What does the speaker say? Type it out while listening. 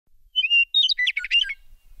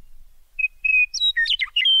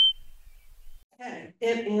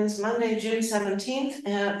It is Monday, June 17th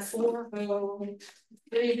at 4:03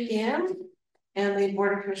 p.m. And the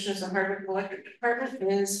Board of Commissioners of Hardwick Electric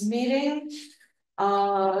Department is meeting.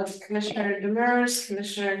 Commissioner Demers,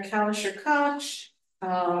 Commissioner Kalisher-Koch,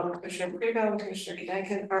 Commissioner Priego, and Commissioner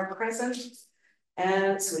Gedanken are present,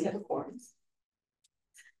 and so we have a quorum.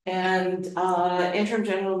 And Interim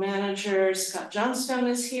General Manager Scott Johnstone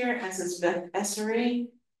is here, as is Beth Essery,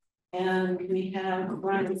 and we have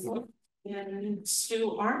Brian and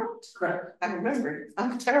Stu Arnold. Correct. I remember.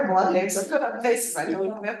 I'm terrible on names. I put on faces I know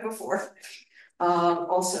we've met before.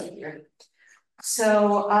 Also here.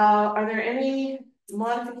 So, are there any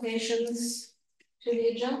modifications to the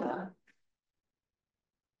agenda?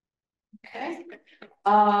 Okay.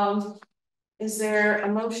 Is there a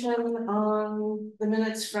motion on the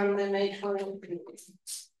minutes from the May 20th meeting?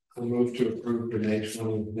 I'll move to approve the May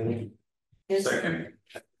 20th minute. Second.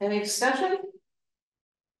 Any discussion?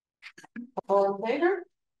 All in favor?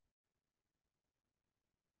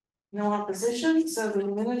 No opposition, so the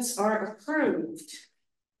minutes are approved.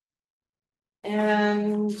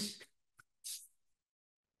 And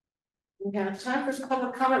we have time for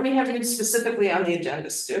public comment. We haven't been specifically on the agenda,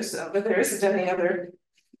 Stu, so but there isn't any other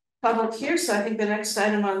public here. So I think the next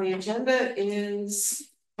item on the agenda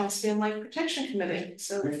is Caspian Lake Protection Committee.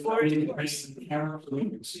 So the floor is yours.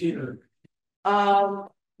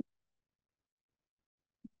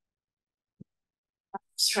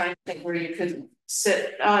 Just trying to think where you could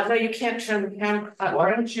sit. No, you can't turn the camera.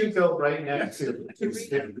 Why don't you go right next to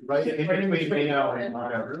right in between me now and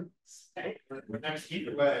whatever. Okay.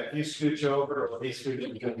 Either way, if you scooch over or he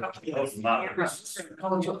scooch over.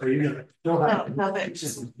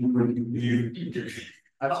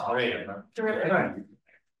 That's great. Terrific.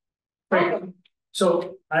 Great.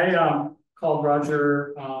 So I called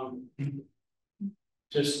Roger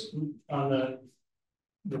just on the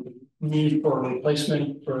need for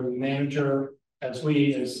replacement for the manager, as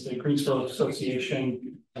the Greensboro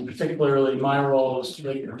Association, and particularly my role is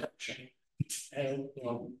lake protection, and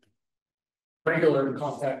regular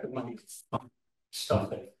contact with my stuff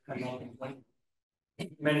that I'm on, like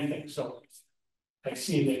many things. So I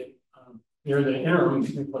see that you're the interim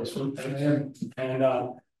replacement, and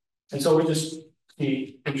so we just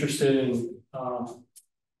be interested in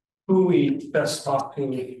who we best talk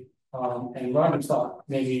to. And Robin thought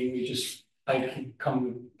maybe I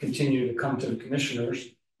can continue to come to the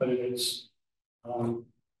commissioners, but it's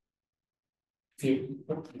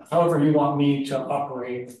however you want me to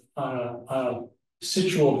operate on a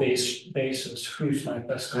situal basis, who's my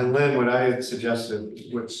best And Lynn, what I had suggested,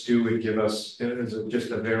 what Stu would give us is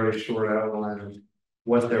just a very short outline of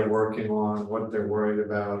what they're working on, what they're worried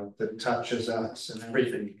about, that touches us, and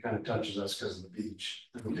everything kind of touches us because of the beach.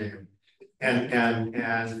 And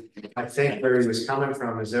I think where he was coming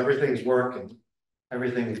from is everything's working.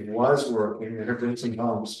 Everything was working. There have been some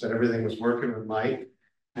bumps, but everything was working with Mike.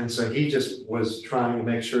 And so he just was trying to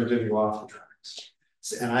make sure it didn't go off the tracks.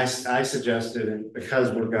 And I suggested,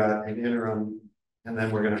 because we've got an interim and then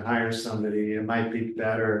we're going to hire somebody, it might be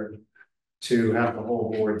better to have the whole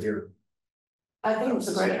board here. I think it's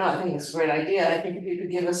a great idea. I think if you could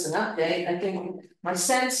give us an update, I think my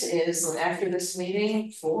sense is that after this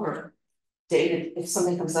meeting if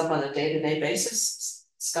something comes up on a day-to-day basis,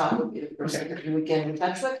 Scott would be the person that you would get in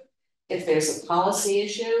touch with. If there's a policy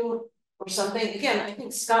issue or something, again, I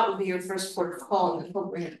think Scott would be your first port of call, and he'll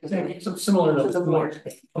bring it so similar to the board.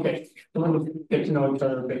 Okay, we'll get to know each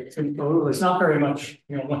other a bit. It's not very much,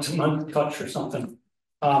 once a month touch or something.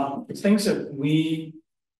 It's things that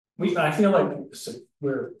I feel like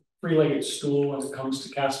we're three-legged stool when it comes to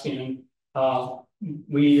Caspian.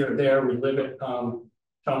 We are there, we live it.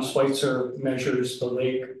 John Schweitzer measures the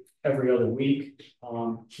lake every other week.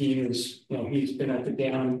 He's been at the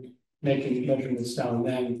dam making measurements down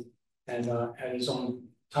then, and had his own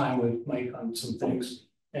time with Mike on some things.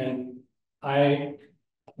 And I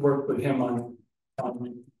worked with him on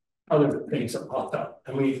other things that popped up.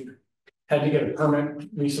 And we had to get a permit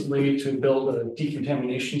recently to build a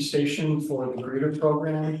decontamination station for the breeder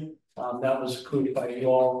program. That was approved by you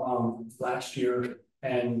all last year,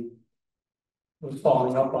 and was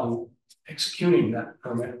following up on executing that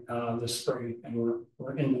permit this spring, and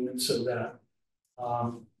we're in the midst of that.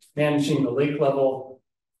 Managing the lake level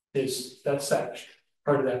that's that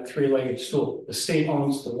part of that three-legged stool. The state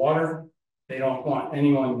owns the water. They don't want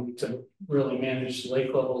anyone to really manage the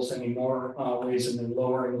lake levels anymore, raising and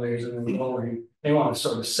lowering, raising and lowering. They want to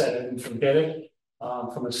sort of set it and forget it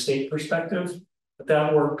from a state perspective, but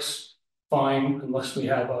that works fine unless we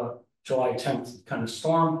have a July 10th kind of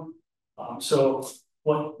storm. So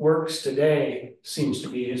what works today seems to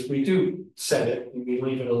be is we do set it and we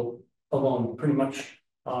leave it alone, pretty much.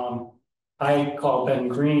 I call Ben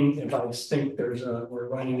Green if I think we're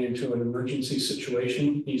running into an emergency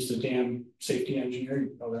situation. He's the dam safety engineer,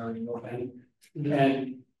 you probably already know Ben.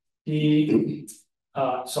 And he,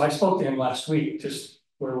 so I spoke to him last week, just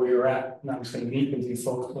where we were at, and I was gonna meet with you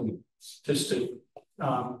folks, and just to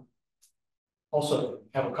also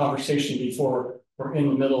have a conversation before we're in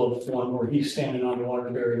the middle of one where he's standing on the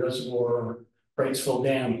Waterbury Reservoir or Brightsville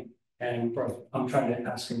Dam, and I'm trying to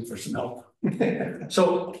ask him for some help.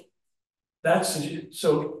 So that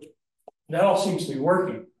all seems to be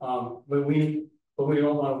working, but we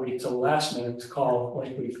don't want to wait till the last minute to call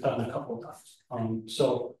like we've done a couple of times.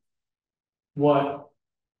 So what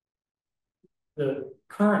the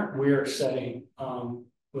current weir setting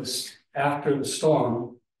was after the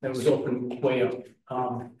storm, it was opened way up.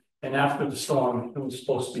 And after the storm, it was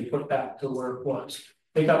supposed to be put back to where it was.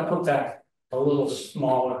 They got put back a little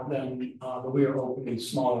smaller than the weir opening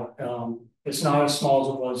smaller. It's not as small as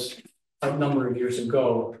it was a number of years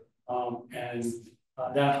ago.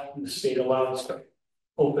 That the state allowed us to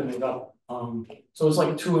open it up. So it's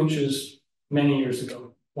like 2 inches many years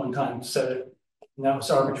ago, one time set it, and that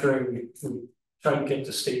was arbitrary. We tried to get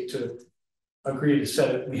the state to agree to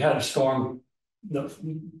set it. We had a storm, the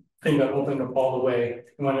thing got opened up all the way,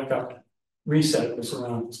 and when it got reset, it was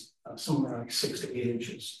around somewhere like 6 to 8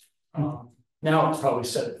 inches. Now it's probably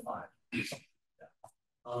set at 5.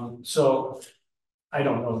 So I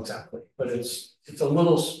don't know exactly, but it's a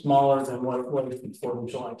little smaller than what it was before the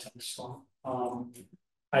July 10th storm.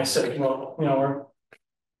 I said, well, you know, we're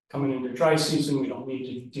coming into dry season, we don't need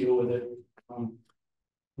to deal with it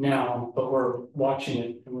now, but we're watching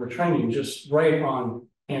it and we're trending just right on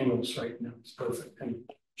annuals right now. It's perfect. And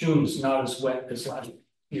June's not as wet as last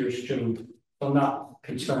year's June, so I'm not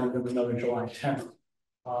concerned with another July 10th.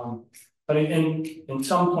 But in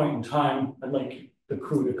some point in time, I'd like the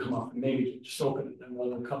crew to come up and maybe just open it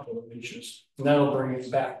another couple of inches, and that'll bring it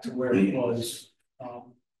back to where it was.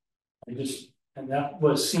 And that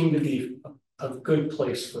seemed to be a good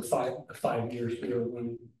place for 5 years here.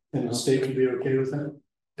 When and the state would be okay with that?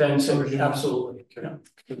 Ben said absolutely. Yeah.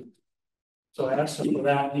 So I asked him for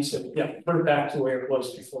that, and he said, yeah, put it back to where it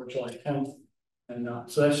was before July 10th. And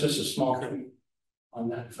so that's just a small thing on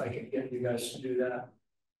that, if I could get you guys to do that.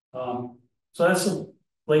 So that's the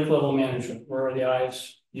lake level management. Where are the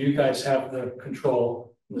eyes? You guys have the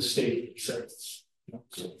control. The state says.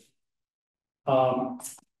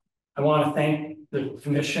 I want to thank the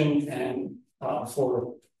commission and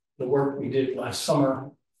for the work we did last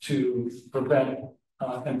summer to prevent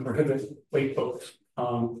and prohibit wake boats.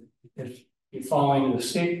 If you're following the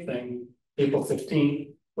state thing, April 15th,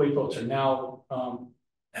 wake boats are now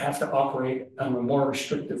have to operate on a more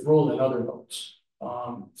restrictive rule than other boats.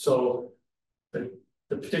 So the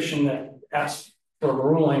petition that asked for a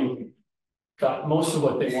ruling got most of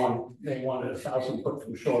what they wanted. They wanted 1,000 foot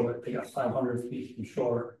from shore, but they got 500 feet from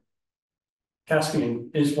shore.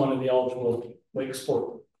 Caspian is one of the eligible lake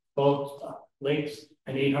sport boats. Lakes,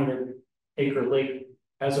 an 800 acre lake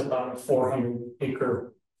has about a 400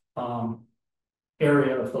 acre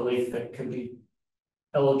area of the lake that can be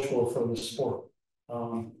eligible for the sport.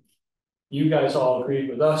 You guys all agreed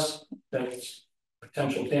with us that it's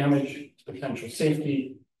potential damage, potential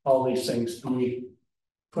safety, all these things. And we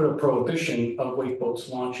put a prohibition of wake boats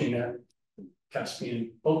launching at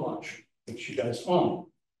Caspian Boat Launch, which you guys own.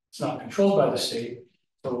 It's not controlled by the state,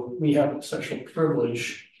 so we have a special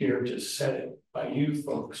privilege here to set it by you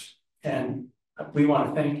folks. And we want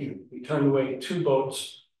to thank you. We turned away 2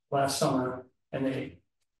 boats last summer, and they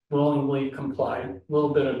willingly complied. A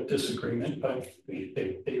little bit of disagreement, but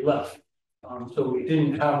they left. So we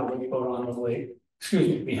didn't have a wake boat on the lake. Excuse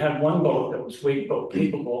me, we had 1 boat that was wake boat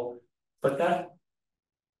capable, but that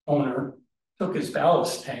owner took his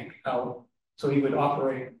ballast tank out so he would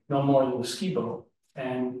operate no more than a ski boat.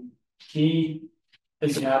 And he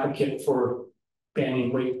is an advocate for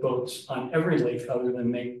banning wake boats on every lake other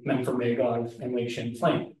than Memphis Magog and Lake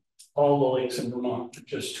Champlain. All the lakes in Vermont are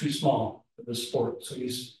just too small for the sport. So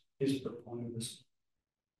he's proponent of this.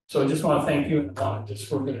 So I just want to thank you.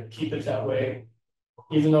 We're going to keep it that way.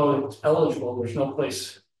 Even though it's eligible, there's no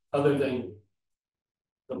place other than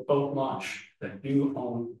the boat launch that you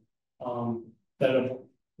own that a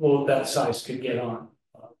boat that size could get on.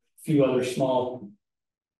 A few other small.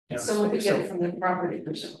 Someone could get it from the property,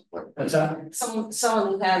 presumably. What's that?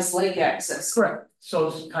 Someone who has lake access. Correct.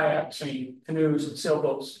 So kayaks and canoes and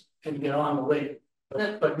sailboats can get on the lake,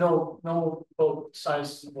 but no boat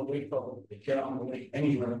size of a wake boat can get on the lake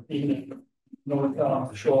anywhere, even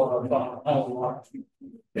north shore of Island Water.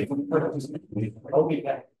 I'll be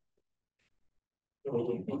back.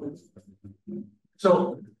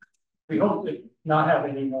 So we hope to not have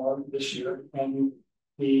any more this year, and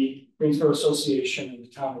the Greensboro Association and the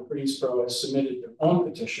town of Greensboro has submitted their own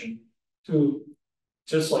petition to,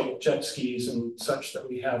 just like jet skis and such that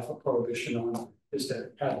we have a prohibition on, is to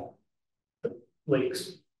have the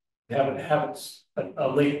lakes, have a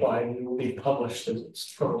lake wide, and it will be published as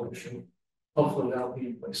its prohibition. Hopefully that'll be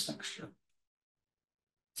in place next year.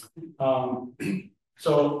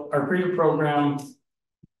 So our greeter program,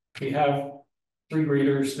 we have 3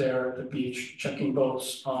 greeters there at the beach checking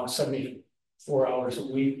boats 74 hours a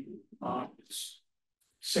week. It's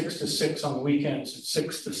 6 to 6 on the weekends, it's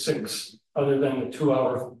 6 to 6 other than the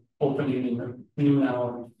 2-hour opening in the noon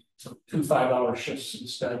hour. So 2 5-hour shifts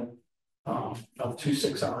instead of 2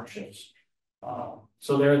 6-hour shifts.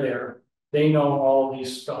 So they're there. They know all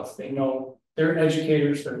these stuff. They know they're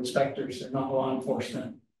educators, they're inspectors, they're not law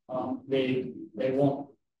enforcement. They won't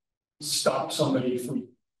stop somebody from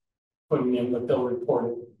putting in, but they'll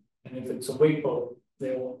report it. And if it's a wake boat,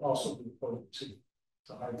 they will also report it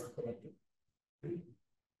to Hardwick.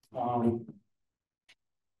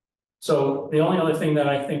 So the only other thing that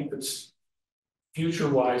I think that's future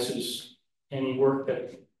wise is any work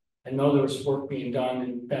that I know there was work being done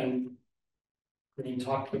and Ben Green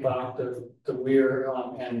talked about the weir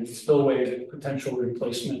and spillway potential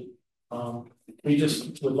replacement. We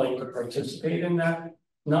just would like to participate in that,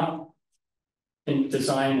 not in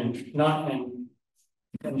design and not in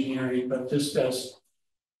engineering, but just as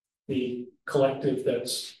the collective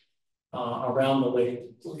that's around the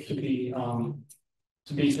lake to be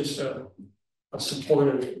just a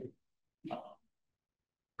supportive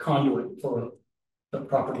conduit for the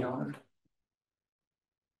property owner.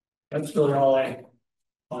 That's really all I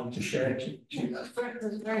wanted to share to you. That's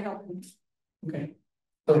very helpful. Okay.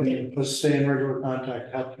 Let's stay in regular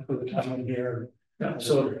contact, have to put the time in here. Yeah,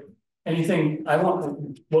 so anything I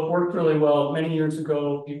want, what worked really well many years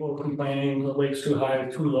ago, people were complaining the lake's too high,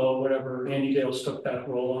 too low, whatever. Andy Dales took that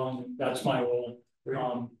role on. That's my role.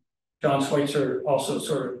 John Schweitzer also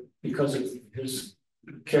sort of, because of his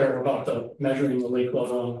care about the measuring the lake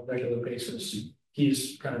level on a regular basis,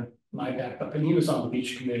 he's kind of my backup, and he was on the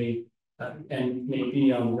beach committee and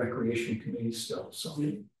maybe on the recreation committee still. So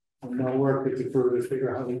I'm gonna work with you further to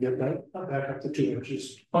figure out how to get that back up to 2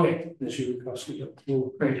 inches. okay, This you requested.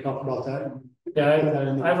 We'll talk about that.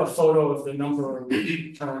 yeah, I have a photo of the number of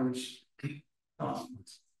terms,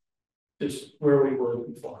 just where we were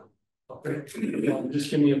before. Okay,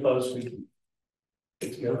 just give me a buzz. We can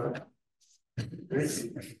get together.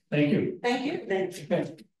 Thank you. Thank you. Thank you.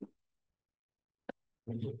 Okay.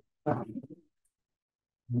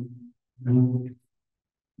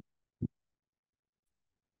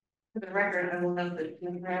 For the record, I will note that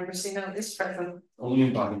you've never ever seen on this present. Only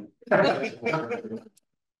in body. Michael,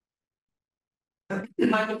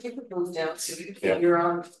 if you could move down so we can figure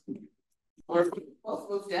on. Or we'll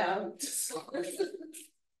move down.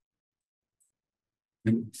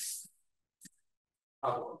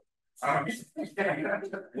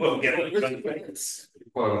 We'll get it.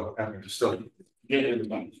 Well, after still get it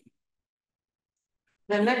done.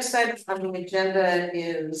 The next item on the agenda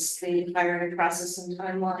is the hiring process and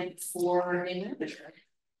timeline for a manager.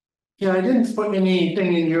 Yeah, I didn't put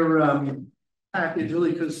anything in your package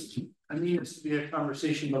really because I mean this to be a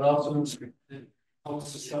conversation, but also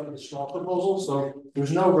helps to start the straw proposal. So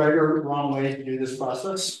there's no right or wrong way to do this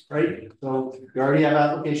process, right? So you already have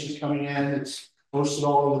applications coming in, it's posted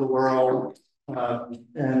all over the world.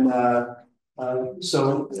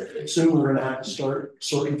 So soon we're gonna have to start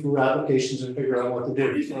sorting through applications and figure out what to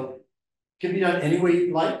do. So it can be done any way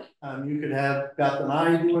you like. You could have Beth and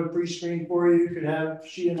I do a pre-screen for you. You could have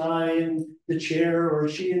she and I in the chair, or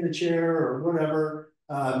she in the chair, or whatever.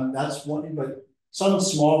 That's one, but some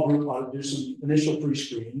small group ought to do some initial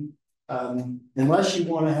pre-screen. Unless you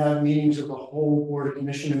want to have meetings of the whole board of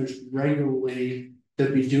commissioners regularly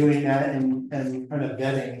to be doing that and kind of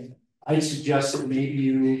vetting, I'd suggest that maybe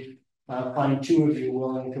you find 2 of you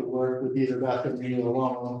willing to work with either Beth or me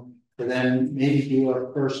alone, and then maybe do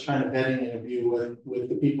a first kind of vetting interview with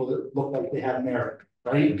the people that look like they have merit,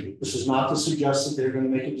 right? This is not to suggest that they're going to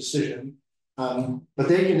make a decision, but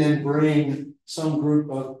they can then bring some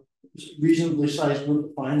group of reasonably sized group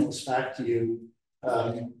of finalists back to you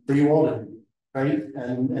for you all to do, right?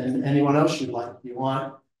 And anyone else you'd like. You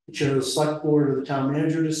want the chair of the select board or the town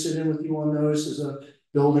manager to sit in with you on those as a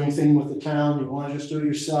building thing with the town. You want to just do it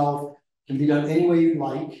yourself. It can be done any way you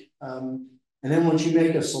like. And then once you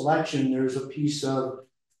make a selection, there's a piece of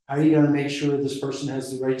how are you going to make sure this person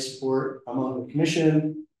has the right support among the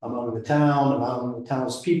commission, among the town, among the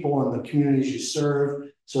town's people and the communities you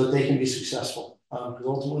serve, so that they can be successful. Because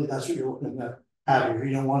ultimately that's what you're looking at have here.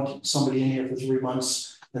 You don't want somebody in here for 3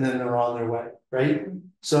 months and then they're on their way, right?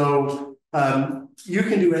 So you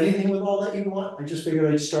can do anything with all that you want. I just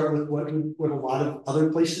figured I'd start with what a lot of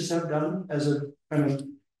other places have done as a kind of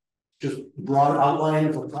just broad outline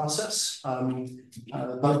of the process.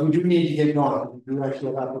 But we do need to get going. We do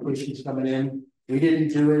actually have applications coming in. We didn't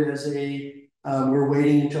do it as a we're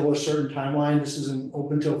waiting until a certain timeline. This isn't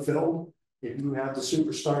open till filled. If you have the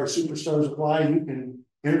superstars apply, you can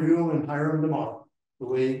interview them and hire them tomorrow. The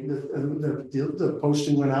way the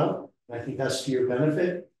posting went out, I think that's to your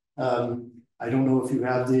benefit. I don't know if you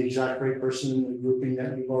have the exact right person in the grouping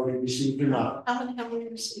that you've already received or not. How many have we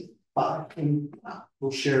received? 5, and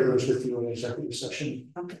we'll share those with you in the executive session.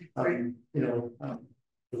 Okay, great. You know,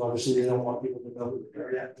 because obviously they don't want people to know who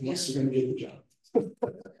they're at unless they're going to get the job.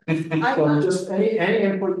 So just any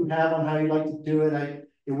input you have on how you'd like to do it,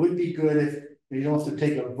 it would be good if you don't have to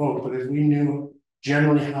take a vote, but if we knew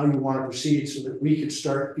generally how you want to proceed, so that we could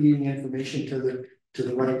start feeding information to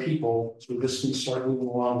the right people, so this can start moving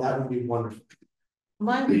along, that would be wonderful.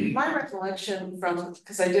 My recollection from,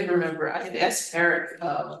 because I did remember, I had asked Eric,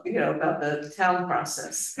 you know, about the town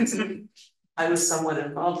process. I was somewhat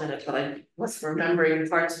involved in it, but I wasn't remembering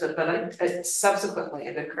parts of it, but subsequently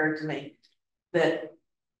it occurred to me that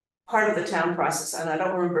part of the town process, and I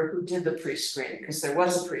don't remember who did the pre-screening, because there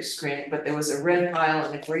was a pre-screening, but there was a red pile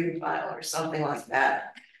and a green pile or something like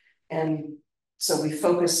that. And so we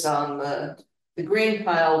focused on the green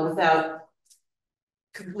pile without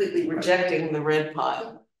completely rejecting the red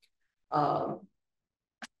pile.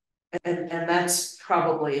 And that's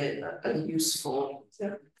probably a useful,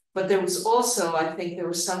 but there was also, I think there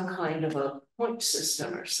was some kind of a point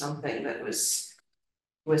system or something that was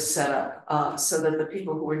set up, so that the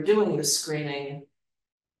people who were doing the screening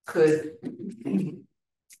could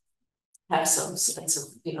have some sense of,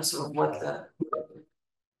 you know, sort of what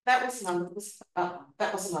that wasn't on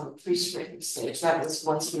the pre-screening stage. That was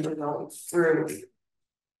once we were going through.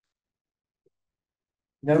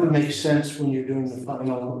 That would make sense when you're doing the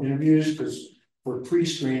final interviews, because for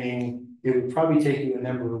pre-screening, it would probably take you a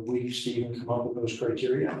number of weeks to even come up with those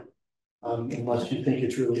criteria. Unless you think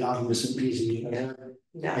it's really obvious and easy.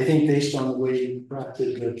 Yeah. I think based on the way you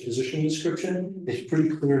crafted the position description, it's pretty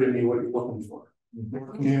clear to me what you're looking for.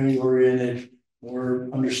 More community oriented, more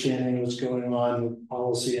understanding what's going on with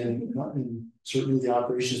policy, and certainly the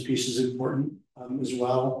operations piece is important as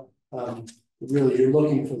well. Really, you're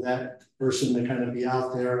looking for that person to kind of be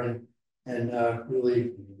out there and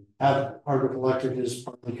really have Hardwick Electric as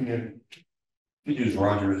part of the community. You use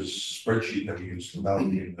Roger's spreadsheet that we use for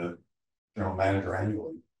validating the general manager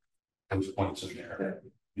annually. Those points in there.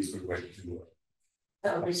 These are the way to do it.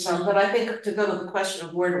 That would be some, but I think to go to the question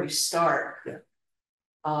of where do we start? Yeah.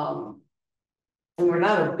 And we're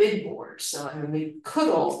not a big board, so I mean we could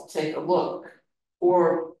all take a look,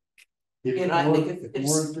 or If you know, I think if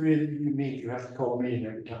more than 3 of you meet, you have to call a meeting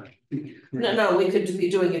every time. no, we could be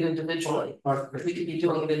doing it individually. Right. We could be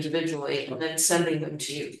doing it individually and then sending them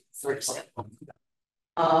to you, for example.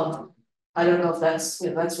 I don't know if that's,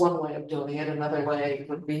 you know, that's one way of doing it. Another way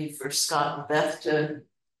would be for Scott and Beth to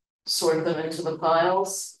sort them into the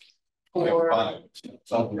files. Or I'm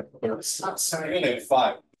sorry. You're gonna have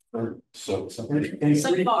 5. So something.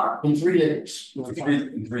 So far. In 3 days.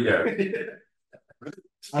 In 3 days.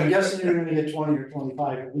 I'm guessing you're gonna get 20 or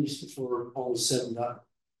 25 at least before all is said and done.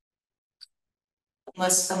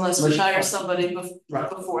 Unless we hire somebody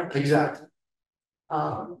before. Exactly.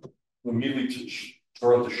 Immediately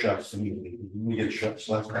throw out the chefs immediately. We get chefs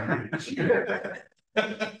last time. I think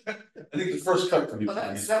the first cut could be. Well,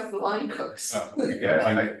 that's the line cooks.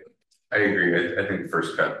 Yeah, I agree. I think the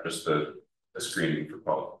first cut, just the screening for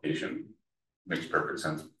qualification makes perfect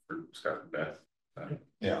sense for Scott and Beth.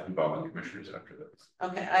 Yeah, involving commissioners after this.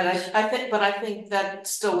 Okay, and I think that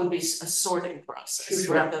still would be a sorting process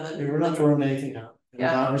rather than. We're not throwing anything out. We're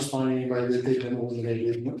Yeah. not responding to anybody that they've been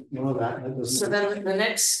eliminated, none of that. That doesn't. So then the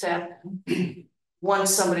next step,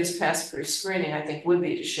 once somebody's passed pre-screening, I think would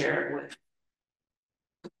be to share it with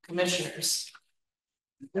commissioners.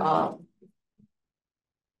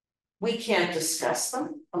 We can't discuss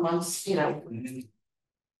them amongst, you know.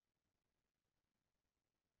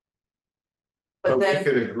 But But then, we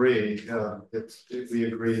could agree, if we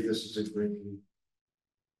agree, this is agreed.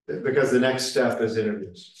 Because the next step is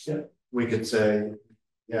interviews. Yeah. We could say,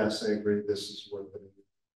 yes, I agree, this is what.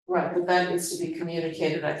 right, but that needs to be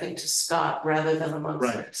communicated, I think, to Scott rather than amongst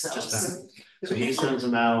Right, themselves. So he sends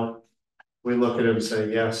them out, we look at it and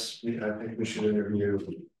say, yes, I think we should interview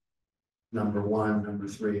number 1, number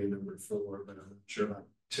 3, and number 4, but I'm not sure about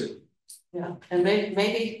 2. Yeah, and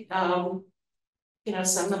maybe, you know,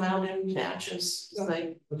 send them out in batches,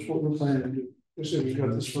 like. That's what we're planning to do. We said we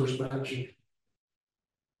got this first batch.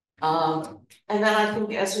 And then I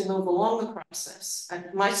think as we move along the process,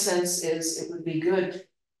 my sense is it would be good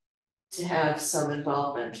to have some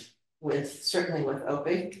involvement with, certainly with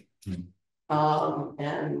Opie.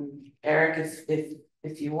 And Eric,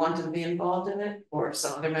 if you want to be involved in it, or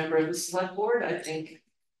some other member of the select board, I think,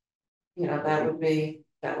 you know, that would be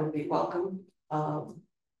welcome.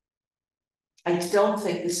 I don't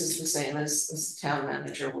think this is the same as the town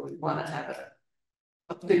manager, where we want to have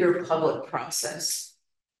a bigger public process.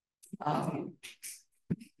 Because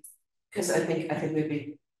I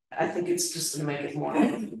think it's just gonna make it more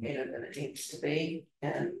complicated than it needs to be,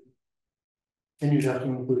 and you'd have to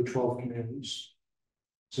include 12 communities.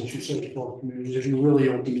 Since you said 12 communities, if you really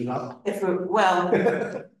open it up. if we're, well,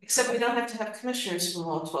 except we don't have to have commissioners from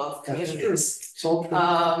all 12 That's true. communities. It's all true.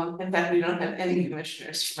 In fact, we don't have any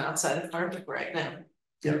commissioners from outside of Hardwick right now.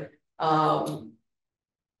 Yeah.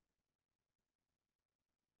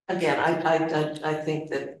 Again, I think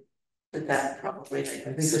that probably I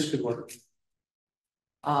think this could work.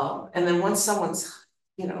 and then once someone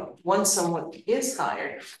is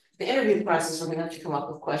hired, the interview process, we're gonna have to come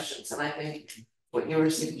up with questions, and I think what you were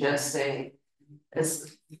suggesting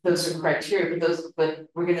is those are criteria, but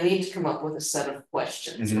we're gonna need to come up with a set of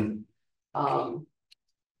questions. If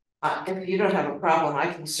you don't have a problem,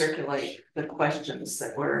 I can circulate the questions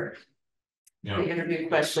that were the interview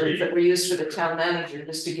questions that were used for the town manager,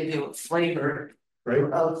 just to give you a flavor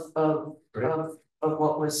of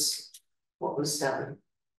what was done.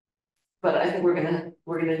 But I think we're gonna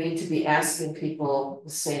need to be asking people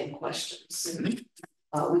the same questions.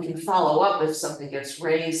 We can follow up if something gets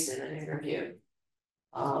raised in an interview.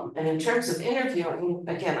 And in terms of interviewing,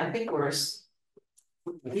 again, I think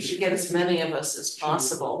we should get as many of us as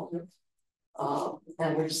possible.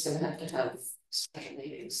 And we're just gonna have to have special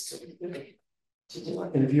meetings to do it.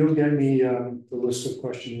 And if you'll get me the list of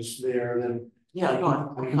questions there, then yeah,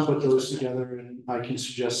 I can put those together, and I can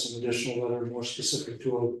suggest some additional that are more specific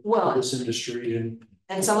to this industry, and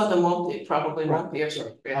some of them won't be, probably won't be. I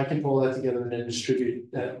can pull that together and then distribute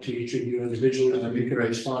that to each of you individually, and you can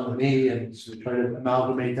respond to me and try to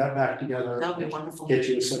amalgamate that back together. That'll be wonderful. Get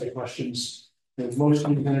you a set of questions. And most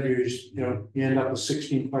of the interviews, you end up with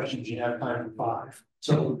 16 questions, you have time for 5.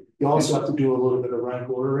 So you also have to do a little bit of rank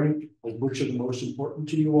ordering, like which are the most important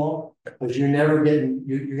to you all, because you're never getting,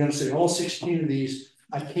 you're gonna say all 16 of these,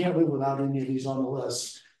 I can't live without any of these on the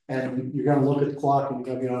list. And you're gonna look at the clock and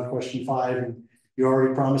you're gonna be on question 5, and you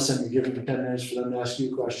already promised them, you're giving them 10 minutes for them to ask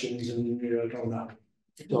you questions, and you're like, oh no.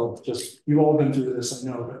 So just, you've all been through this, I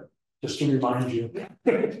know, but just to remind you.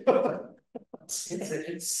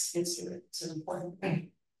 It's an important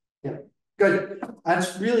thing. Yeah, good.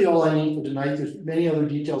 That's really all I need for tonight. There's many other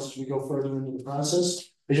details as we go further into the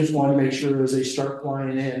process. I just want to make sure as they start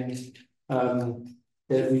flying in,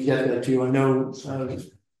 that we get that to you. I know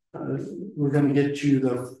we're going to get you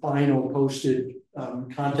the final posted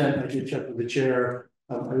content. I did check with the chair.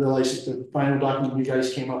 I realized that the final document you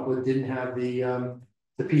guys came up with didn't have the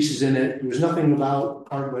pieces in it. There was nothing about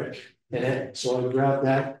Hardwick in it, so I grabbed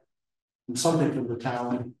that. Something from the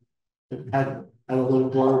town that had a little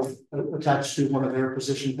blurb attached to one of their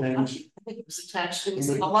position things. I think it was attached to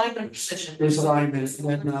the alignment position. There's alignment, and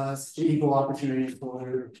then the equal opportunity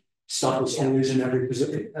for stuff is always in every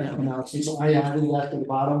position. So I added that to the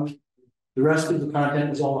bottom. The rest of the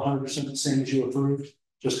content was all 100% the same as you approved.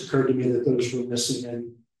 Just occurred to me that those were missing,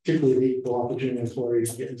 and particularly the equal opportunity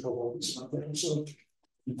employees get in trouble with something. So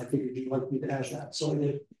I figured you'd like me to add that, so I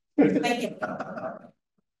did. Thank you.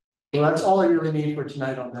 Well, that's all I really need for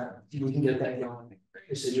tonight on that. We can get that going.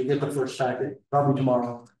 I said you'll get the first packet probably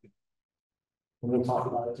tomorrow. And we'll talk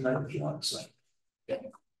about it tonight if you want. So. Yeah.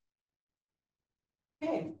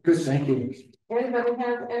 Okay. Good, thank you. Anybody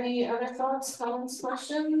have any other thoughts, comments,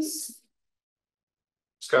 questions?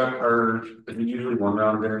 Scott, are you usually 1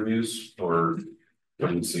 round of interviews, or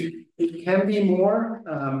what do you see? It can be more.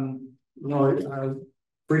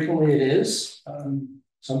 Frequently it is.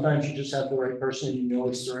 Sometimes you just have the right person, you know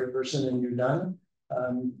it's the right person, and you're done.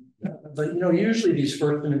 But usually these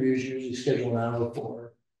first interviews usually schedule an hour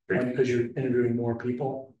before, because you're interviewing more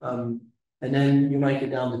people. And then you might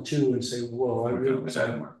get down to 2 and say, whoa, I really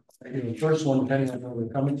the first one, depending on where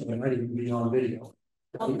they're coming from, might even be on video.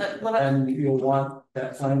 And you'll want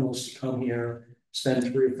that finalist to come here,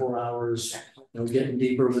 spend 3 or 4 hours, getting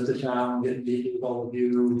deeper with the town, getting deeper with all of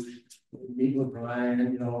you. Meet with Brian,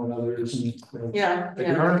 and others, and the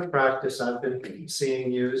current practice I've been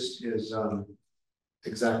seeing used is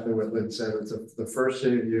exactly what Lynn said. It's the first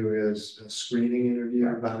interview is a screening interview,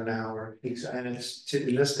 about an hour, and it's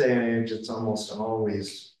in this day and age, it's almost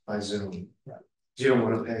always by Zoom. You don't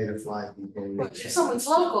want to pay to fly people. If someone's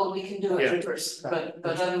local, we can do it in Yeah. person,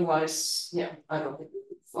 but otherwise, yeah, I don't think we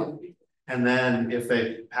can fly people. And then if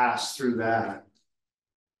they pass through that,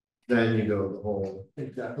 then you go the whole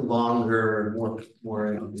Exactly. longer and more.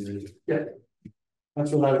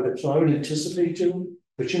 That's what I would, so I would anticipate too,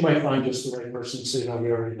 but you might find just the right person to say, no,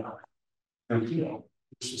 we already know. And you know,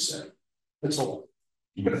 just to say, that's all.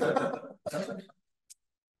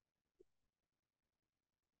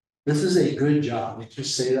 This is a good job,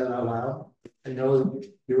 just say that out loud. I know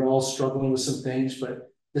you're all struggling with some things,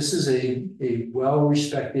 but this is a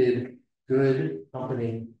well-respected, good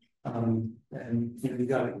company. And you know, you've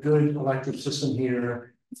got a good electric system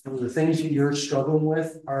here. Some of the things that you're struggling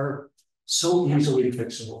with are so easily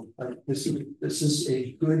fixable. Like this is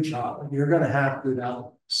a good job. You're gonna have good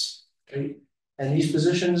outcomes. Okay. And these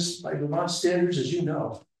positions, by Vermont standards, as you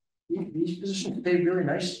know, these positions pay very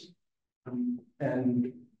nicely.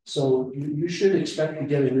 And so you should expect to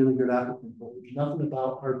get a really good applicant. There's nothing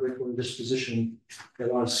about Hardwick or this position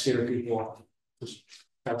that want to scare people off.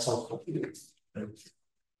 That's helpful.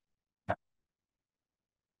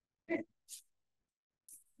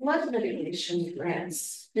 Flood mitigation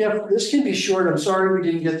grants. Yeah, this can be short. I'm sorry we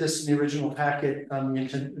didn't get this in the original packet, but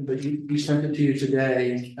we sent it to you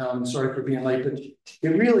today. Sorry for being late, but it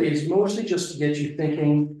really is mostly just to get you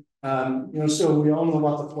thinking. You know, so we all know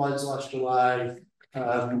about the floods last July.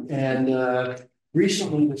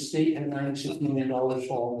 Recently the state had $96 million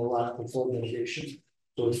fall in the lap of flood mitigation.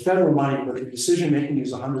 So it's federal money, but the decision making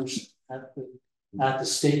is 100% at the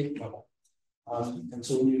state level. And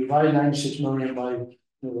so when you divide 96 million by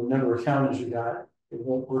the number of counties you got, it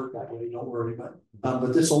won't work that way. Don't worry about it.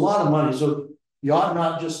 But there's a lot of money, so you ought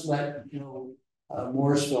not just let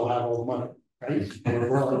Morrisville have all the money, right?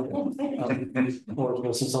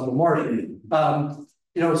 Or since I'm the market.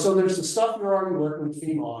 You know, so there's the stuff you're already working with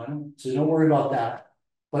FEMA on, so don't worry about that.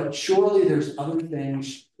 But surely there's other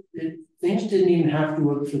things. Things didn't even have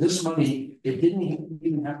to, for this money, it didn't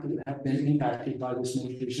even have to have been impacted by this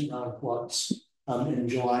most recent round of floods in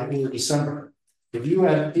July or December. If you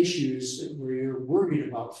have issues where you're worried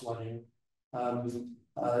about flooding, I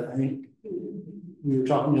mean, we were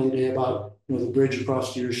talking the other day about the bridge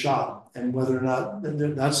across to your shop and whether or not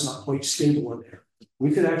that's not quite stable in there.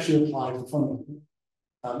 We could actually apply for funding.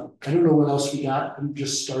 I don't know what else we got. I'm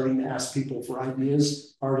just starting to ask people for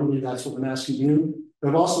ideas. Partly that's what I'm asking you. But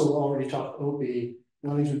I've also already talked to Opie.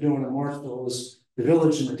 One of the things we're doing in Morrisville is the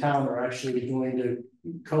village and the town are actually going to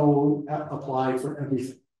co-apply for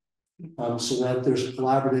everything. So that there's a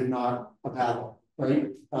collaborative, not a battle, right?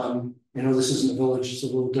 You know, this isn't a village, it's a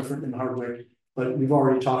little different than Hardwick, but we've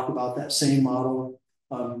already talked about that same model.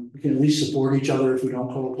 We can at least support each other if we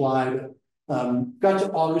don't co-apply. But got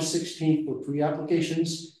to August 16th for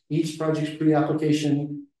pre-applications. Each project's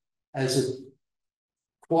pre-application as a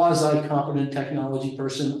quasi-competent technology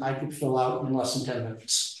person, I could fill out in less than 10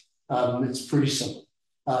 minutes. It's pretty simple.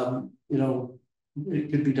 You know,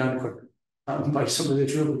 it could be done quicker. By somebody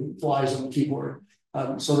that really flies on the keyboard.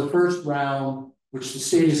 So the first round, which the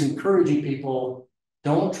state is encouraging people,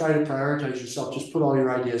 don't try to prioritize yourself, just put all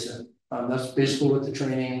your ideas in. That's basically what the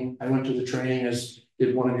training, I went to the training as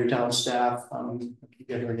did one of your town staff, I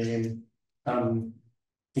forget her name. I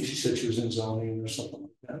think she said she was in zoning or something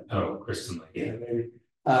like that. Oh, Kristen. Yeah, maybe.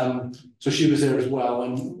 So she was there as well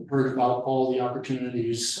and heard about all the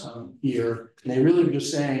opportunities here. And they really were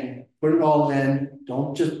just saying, put it all in,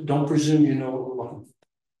 don't presume you know what we're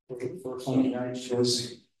looking for funding.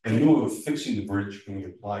 And you were fixing the bridge, can we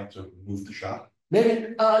apply to move the shop?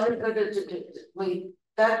 Maybe Wait,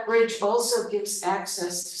 that bridge also gives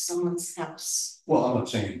access to someone's house. Well, I'm not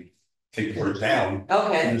saying take the bridge down.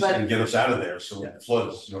 Okay, And but get us out of there, so it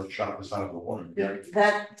floods, the shop is out of the water. yeah.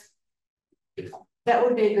 that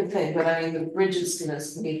would be a good thing, but I mean, the bridge is gonna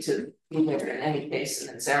need to be there in any case,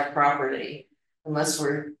 and it's our property. Unless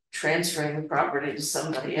we're transferring the property to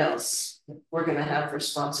somebody else, we're gonna have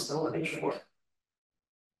responsibility for it.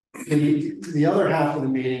 The other half of the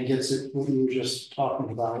meeting gets at what we were just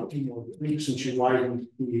talking about, since you widened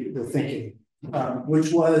the thinking,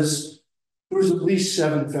 which was there was at least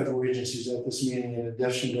 7 federal agencies at this meeting in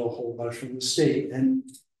addition to a whole bunch from the state. And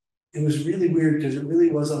it was really weird because it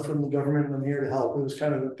really wasn't from the government and I'm here to help. It was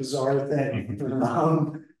kind of a bizarre thing.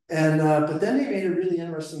 But then they made a really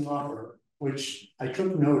interesting offer, which I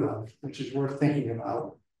took note of, which is worth thinking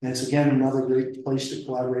about. And it's again another great place to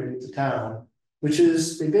collaborate with the town, which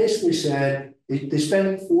is they basically said they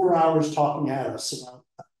spent 4 hours talking at us about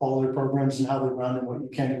all their programs and how they run and what you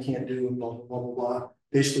can and can't do and blah, blah, blah, blah, blah,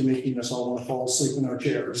 basically making us all want to fall asleep in our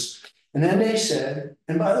chairs. And then they said,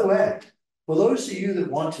 and by the way, for those of you that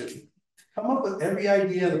want to, come up with every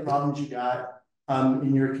idea of the problems you got.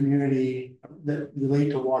 in your community that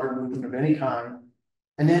relate to water movement of any kind.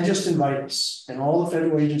 And then just invite us, and all the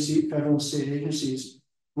federal and state agencies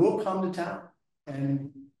will come to town.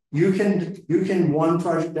 And you can one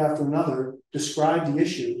project after another, describe the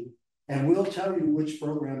issue, and we'll tell you which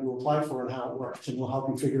program to apply for and how it works, and we'll help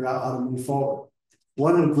you figure out how to move forward.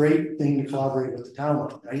 What a great thing to collaborate with the town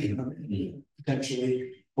on, right?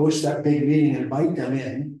 Potentially host that big meeting and invite them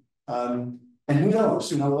in. And who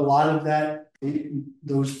knows, you know, a lot of that,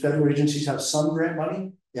 those federal agencies have some grant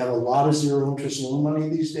money. They have a lot of zero interest loan money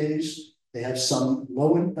these days. They have some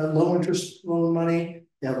low interest loan money.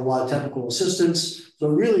 They have a lot of technical assistance.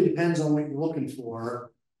 So it really depends on what you're looking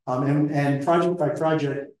for. And project by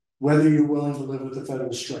project, whether you're willing to live with the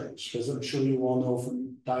federal strings, because I'm sure you all know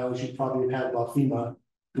from dialogues you probably have had about FEMA,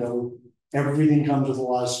 you know, everything comes with a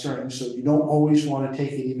lot of strings. So you don't always want to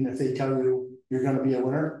take it, even if they tell you you're going to be a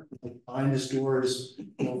winner. Like behind this door is,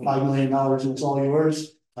 you know, $5 million and it's all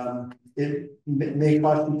yours. It may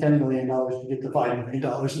cost you $10 million to get the $5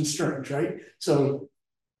 million in strings, right? So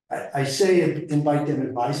I say invite them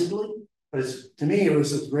advisedly, but to me, it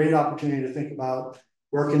was a great opportunity to think about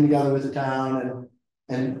working together with the town,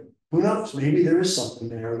 and who knows, maybe there is something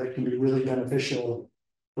there that can be really beneficial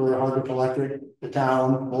for Hardwick Electric, the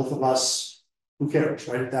town, both of us. Who cares,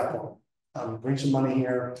 right at that point? Bring some money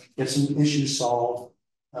here, get some issues solved,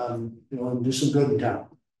 you know, and do some good in town.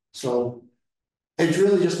 So it's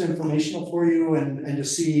really just informational for you, and to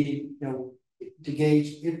see, you know, to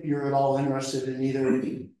gauge if you're at all interested in either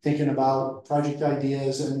thinking about project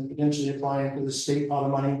ideas and potentially applying for the state pot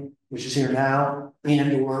of money, which is here now,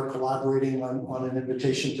 and or collaborating on an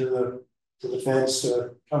invitation to the feds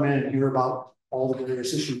to come in and hear about all the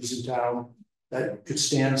various issues in town that could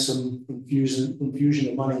stand some infusion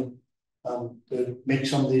of money to make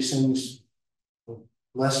some of these things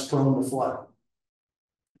less prone to flood.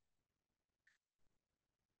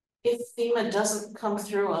 If FEMA doesn't come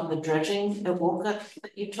through on the dredging at Wolcott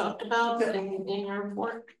that you talked about in your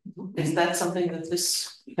report, is that something that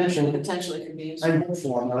this potentially could be used? I'm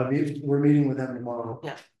hopeful on that. We're meeting with them tomorrow.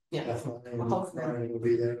 Yeah. Definitely. Hopefully. Will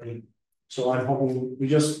be there. So I'm hoping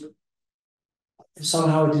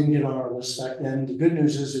somehow it didn't get on our list back then. The good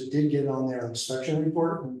news is it did get on their inspection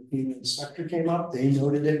report when the inspector came up. They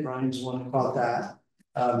noted it. Brian's the one who caught that.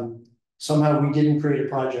 Somehow we didn't create a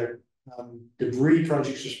project. Debris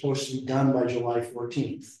projects are supposed to be done by July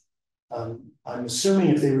 14th. I'm assuming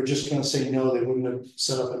if they were just going to say no, they wouldn't have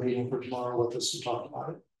set up a meeting for tomorrow with us to talk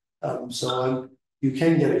about it. You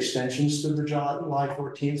can get extensions to the July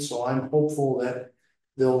 14th. So I'm hopeful that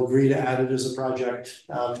they'll agree to add it as a project,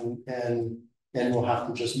 and we'll have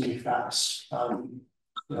to just move fast.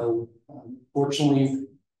 Fortunately,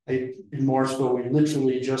 in Morrisville, we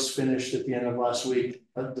literally just finished at the end of last week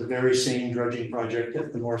the very same dredging project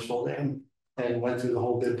at the Morrisville Dam, and went through the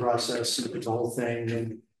whole bid process and did the whole thing,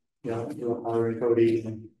 and hiring Cody,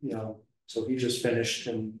 and so he just finished,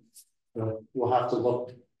 and we'll have to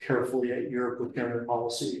look carefully at your procurement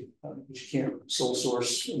policy, which you can't sole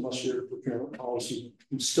source unless your procurement policy.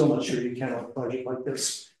 I'm still not sure you can on a project like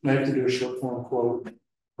this. You might have to do a short form quote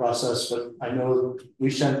process, but I know we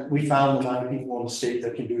found the 9 people in the state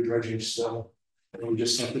that can do dredging still, and we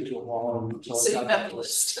just sent it to them all. So you have a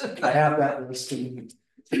list. I have that list, and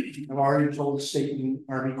I've already told the state and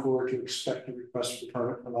Army Corps to expect a request for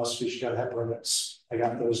permit from us. We just got to have permits. I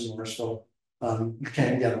got those in Morrisville. You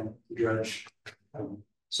can get them to dredge.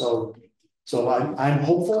 So I'm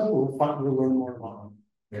hopeful we'll learn more about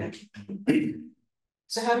them. Okay.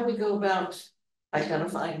 So how do we go about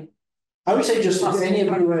identifying? I would say just if any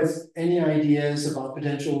of you have any ideas about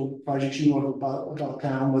potential projects you know about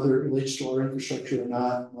town, whether it relates to our infrastructure or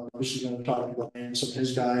not. I'm obviously going to talk to Brian, some of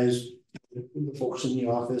his guys, the folks in the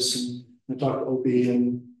office, and talk to Opie,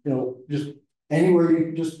 and just anywhere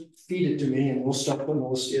you just feed it to me, and we'll start putting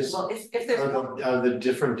those. Well, if there's Are the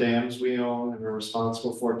different dams we own and are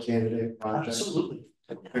responsible for candidate projects? Absolutely.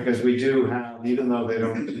 Because we do have, even though they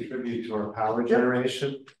don't contribute to our power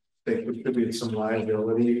generation, they contribute some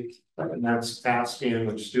liability, and that's Caspian,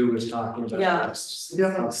 which Stu was talking about. Yeah.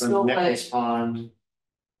 Nichols Pond,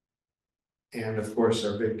 and of course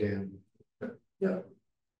our big dam. Yeah,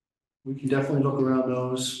 we can definitely look around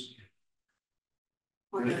those.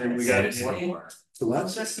 And we got The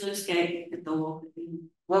what? Just escape at the local.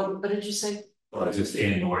 What did you say? Well, it's just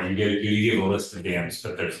indoor. You give a list of dams,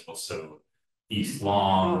 but there's also East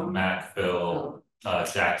Long, Mackville,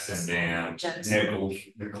 Jackson Dam, Nichols.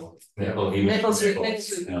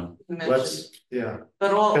 Let's, yeah.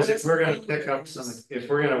 But all because if we're going to pick up if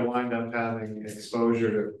we're going to wind up having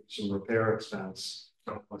exposure to some repair expense,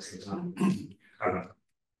 what's the time?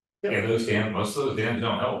 Yeah, those dams, most of those dams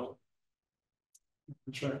don't help.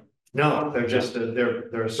 That's right. No, they're just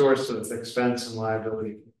they're a source of expense and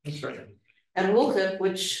liability. That's right. And Woolcott,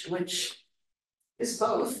 which is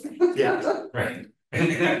both. Yeah. Right.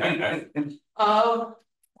 Um,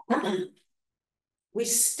 we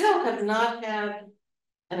still have not had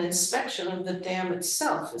an inspection of the dam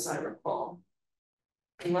itself, as I recall.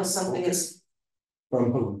 Unless something is,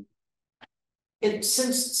 From whom?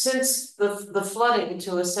 since the flooding,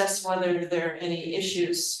 to assess whether there are any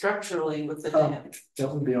issues structurally with the dam.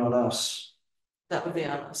 That would be on us, That would be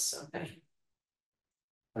on us, okay.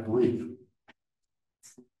 I believe.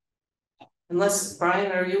 Unless,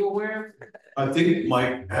 Brian, are you aware? I think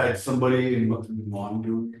Mike had somebody in mind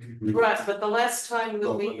doing. Right, but the last time that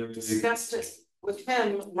Oh, we whether they- discussed it with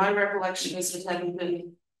him, my recollection is it hadn't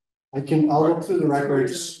been. I'll look through the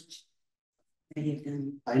records.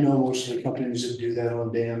 I know most of the companies that do that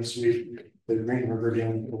on dams, the Green River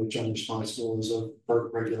Dam, which I'm responsible, is a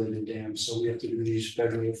FERC regulated dam, so we have to do these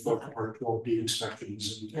federal FERC Part 12D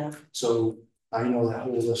inspections. And Yeah. so I know that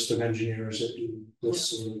whole list of engineers that do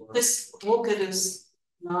this sort of work. This Woolcott is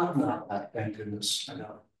not. Not that, thank goodness, I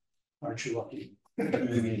know. Aren't you lucky?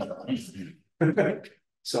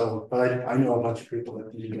 So, but I know a bunch of people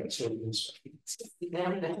that do that sort of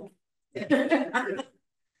inspection.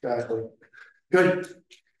 Exactly. Good.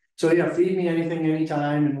 So yeah, feed me anything,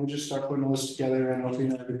 anytime, and we'll just start putting a list together, and hopefully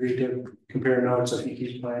not agree to compare notes. I think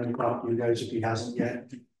he's planning to talk to you guys if he hasn't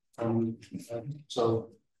yet. So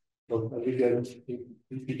that'd be good.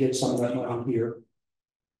 If you get some of that money here.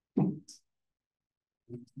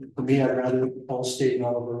 For me, I'd rather all stay in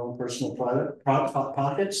all of our own personal private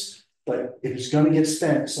pockets, but if it's gonna get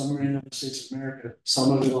spent somewhere in the United States of America,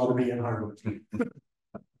 some of it ought to be in Hardwick.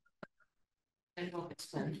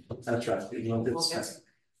 That's right.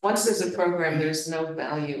 Once there's a program, there's no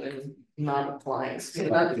value in not applying.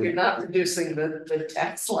 You're not reducing the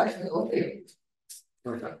tax liability.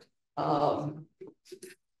 Perfect.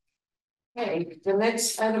 Okay, the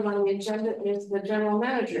next item on the agenda is the general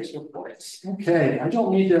manager's report. Okay, I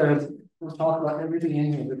don't need to talk about everything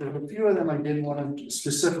in here, but there's a few of them I did want to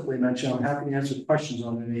specifically mention. I'm happy to answer questions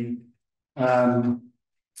on any.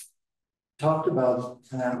 Talked about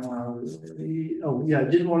oh yeah, I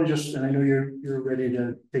did want to just, and I know you're ready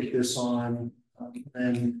to take this on,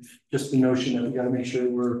 and just the notion that we got to make sure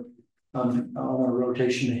we're on a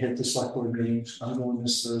rotation to hit the select board meetings. I'm going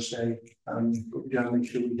this Thursday. We got to make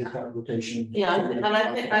sure we get that rotation. Yeah, and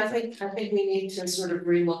I think we need to sort of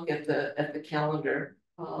relook at the calendar.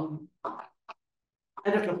 I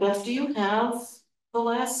don't know, Beth, do you have the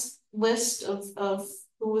last list of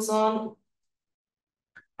who was on?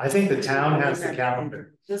 I think the town has the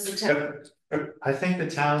calendar. Does the town? I think the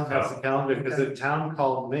town has the calendar because the town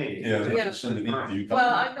called me. Yeah. Send an email.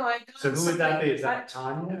 Well, I know, I got. So who would that be? Is that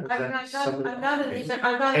Tanya? Or is that I somebody got an else?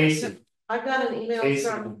 email, I got an email Casey.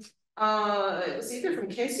 from, it was either from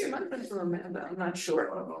Casey or it might have been from Amanda, I'm not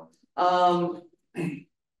sure.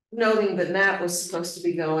 Noting that Nat was supposed to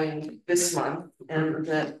be going this month and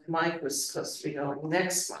that Mike was supposed to be going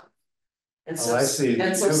next month. And so, Oh, I see.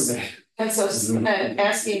 and so, Two. and so, and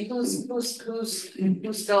asking who's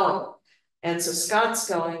going. And so Scott's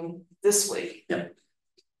going this week. Yep.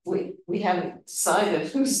 We haven't decided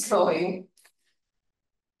who's going.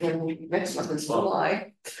 And next month is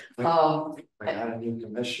July. I got a new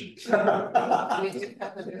commission. We do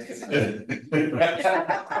have a new commission.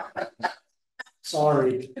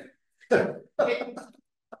 Sorry.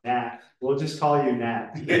 Nat, we'll just call you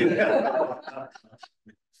Nat.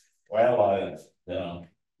 Well,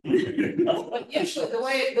 But usually the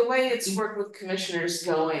way it's worked with commissioners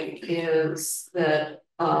going is that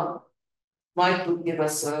Mike would give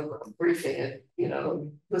us a briefing,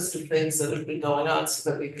 list of things that have been going on so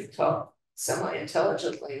that we could talk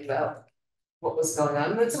semi-intelligently about what was going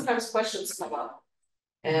on. And then sometimes questions come up.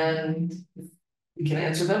 And we can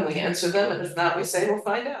answer them, and if not, we say we'll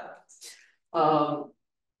find out.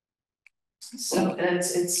 So and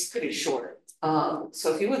it's pretty short.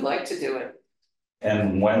 So if you would like to do it.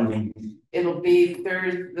 and when It'll be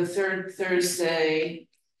the third Thursday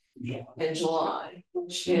in July,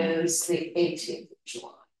 which is the 18th of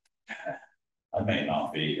July. I may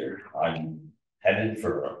not be here. I'm headed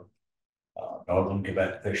for northern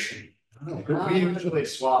Quebec fishing. We usually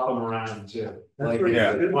swap them around too. Like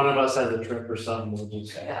if one of us has a trip or something, we'll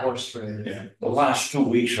just horse trade. Yeah. The last 2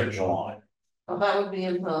 weeks of July. Well, that would be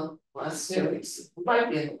in the last 2 weeks. It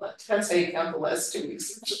might be in the last, depends how you count the last 2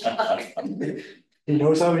 weeks of July. He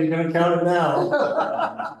knows how he's gonna count it now.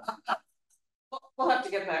 We'll have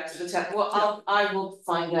to get back to the town. Well, I will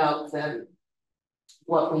find out then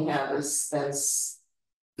what we have as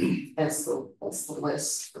the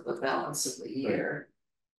list for the balance of the year.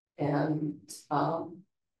 And, All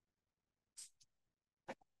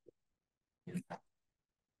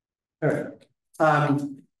right.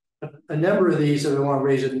 A number of these that I want to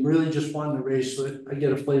raise, and really just wanting to raise so that I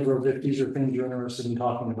get a flavor of if these are things you're interested in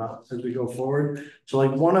talking about as we go forward. So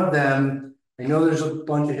like one of them, I know there's a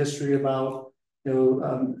bunch of history about,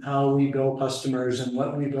 how we bill customers and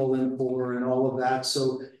what we bill them for and all of that.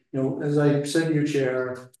 So, as I said to you,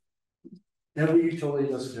 Chair, every utility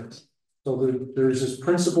does it different. So there's this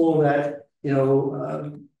principle that,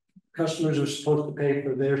 customers are supposed to pay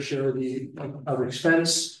for their share of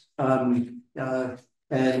expense. And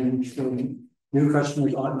new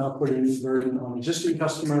customers ought not put any burden on existing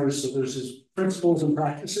customers. So there's these principles and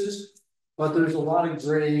practices, but there's a lot of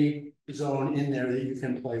gray zone in there that you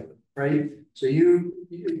can play with, right? So you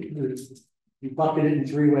bucket it in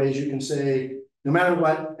three ways. You can say, no matter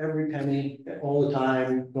what, every penny, all the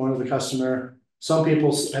time, going to the customer. Some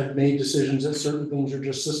people have made decisions that certain things are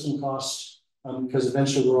just system costs, because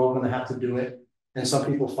eventually we're all going to have to do it. And some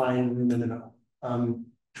people find room in the middle.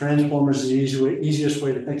 Transformers is the easiest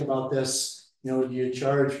way to think about this. You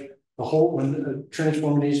charge the whole, when a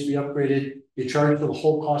transformer needs to be upgraded, you charge for the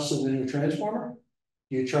whole cost of the new transformer.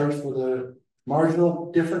 You charge for the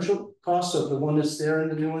marginal differential cost of the one that's there in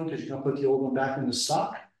the new one, because you don't put the old one back in the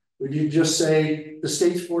stock. Would you just say the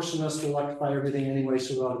state's forcing us to electrify everything anyway,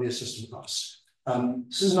 so there ought to be a system cost?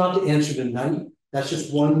 This is not the answer tonight. That's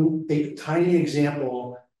just a tiny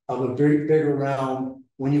example of a very big realm.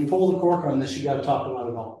 When you pull the cork on this, you got to talk about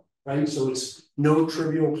it all, right? So it's no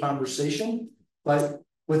trivial conversation, but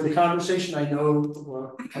with the conversation, I don't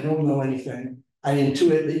know anything. I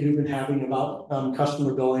intuit that you've been having about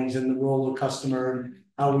customer billings and the role of customer and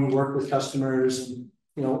how we work with customers.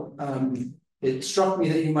 And, it struck me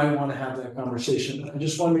that you might want to have that conversation. I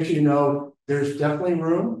just want to make sure you know there's definitely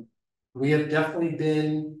room. We have definitely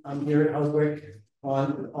been here at Hardwick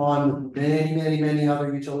on many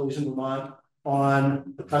other utilities in Vermont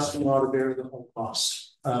on the customer ought to bear the whole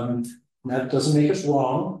cost. That doesn't make us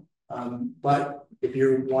wrong, but if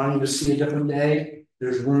you're wanting to see a different day,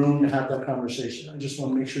 there's room to have that conversation. I just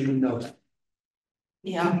want to make sure you know that.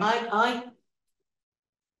 yeah,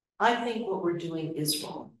 I think what we're doing is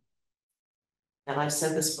wrong. And I've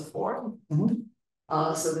said this before.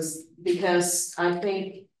 Because I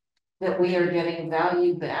think that we are getting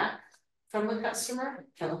value back from the customer,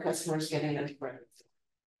 and the customer is getting a credit.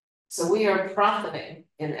 So we are profiting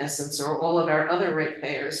in essence, or all of our other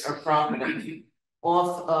ratepayers are profiting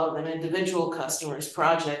off of an individual customer's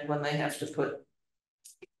project when they have to put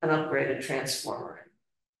an upgraded transformer.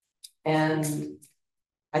 And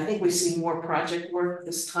I think we see more project work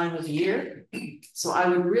this time of year. So I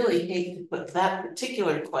would really hate to put that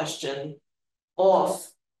particular question off,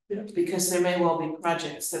 because there may well be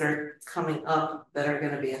projects that are coming up that are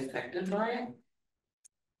going to be affected by it.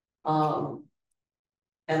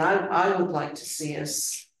 And I would like to see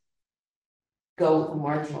us go with a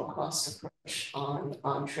marginal cost approach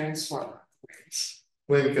on transformer upgrades.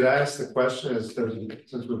 William, could I ask the question,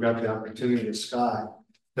 since we've got the opportunity to Scott,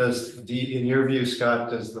 in your view, Scott,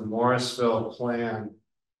 does the Morrisville plan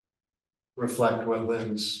reflect what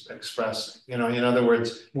Lynn's expressing? In other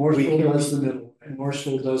words, Morrisville does the middle, and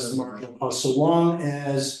Morrisville does the marginal cost. So long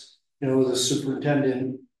as the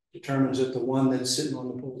superintendent determines that the one that's sitting on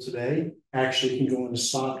the pole today actually can go into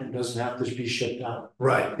stock and doesn't have to be shipped out.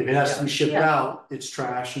 right. If it has to be shipped out, it's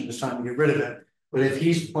trash and it's time to get rid of it. But if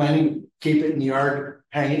he's planning to keep it in the yard,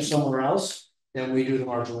 hang it somewhere else, then we do the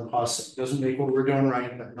marginal cost. It doesn't make what we're doing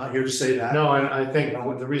right. I'm not here to say that. No, and I think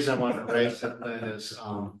the reason I wanted to raise it, Lynn, is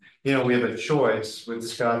we have a choice. With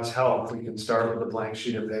Scott's help, we can start with a blank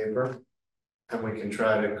sheet of paper, and we can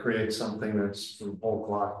try to create something that's from whole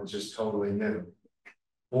cloth, that's just totally new.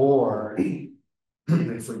 Or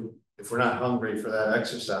if we're not hungry for that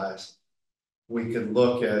exercise, we could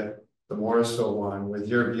look at the Morrisville one with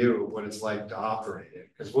your view of what it's like to operate it,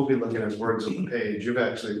 because we'll be looking at words on the page. You've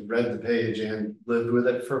actually read the page and lived with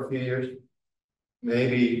it for a few years.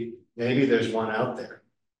 Maybe there's one out there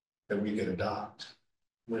that we could adopt.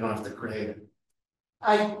 We don't have to create it.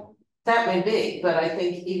 That may be, but I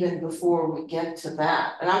think even before we get to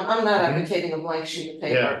that, and I'm not advocating a blank sheet of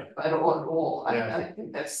paper at all. I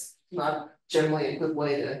think that's not generally a good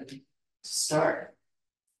way to start.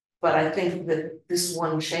 But I think that this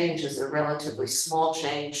one change is a relatively small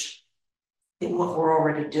change in what we're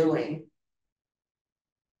already doing.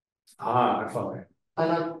 I follow.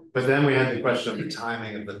 But then we had the question of the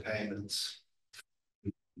timing of the payments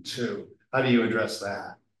too. How do you address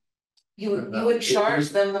that? You would charge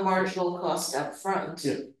them the marginal cost up front.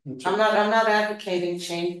 Yeah. I'm not advocating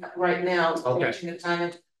change right now, Okay. changing the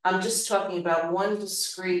timing. I'm just talking about one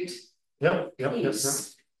discrete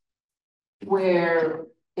piece where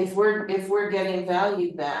if we're getting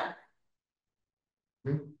value back,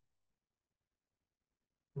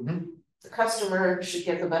 Mhm. the customer should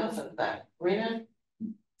get the benefit of that. Rena?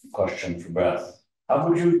 Question for Beth. How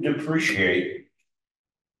would you depreciate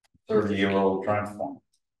 30-year-old transformer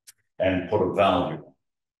and put a value?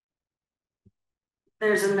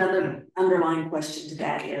 There's another underlying question to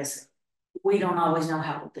that is, we don't always know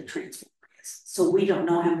how old the transformer is, so we don't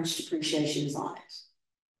know how much depreciation is on it.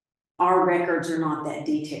 Our records are not that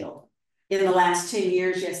detailed. In the last 10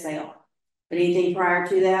 years, yes, they are. But anything prior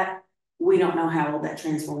to that, we don't know how old that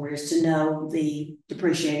transformer is to know the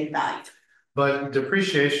depreciated value. But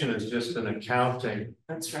depreciation is just an accounting.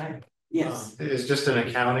 That's right. Yes. It's just an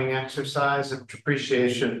accounting exercise. Of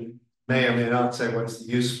depreciation may or may not say what's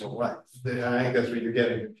the useful life. I think that's what you're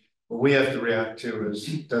getting. What we have to react to is,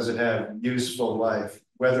 does it have useful life?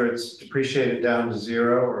 Whether it's depreciated down to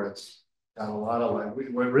zero or it's got a lot of life.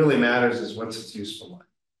 What really matters is what's its useful life?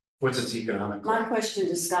 What's its economic My life? question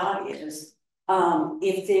to Scott is,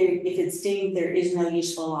 if it's deemed there is no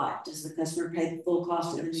useful life, does the customer pay the full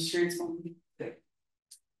cost of the new transformer?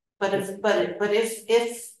 But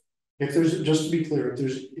if there's, just to be clear,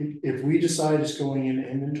 if we decide it's going into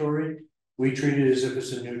inventory, we treat it as if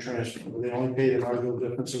it's a new transformer. They only pay the marginal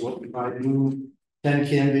difference of what we buy new 10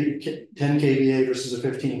 kVA versus a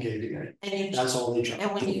 15 kVA. and That's all they charge.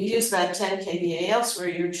 and when you use that 10 kVA elsewhere,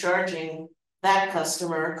 you're charging that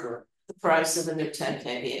customer the price of a new 10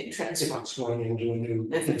 kVA transformer. It's going into a new.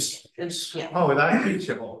 It's yeah. Oh, that keeps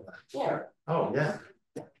you whole. Yeah. Oh, yeah.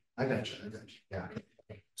 I got you. Yeah.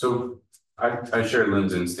 So I share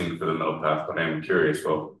Lynn's instinct for the middle path, but I'm curious,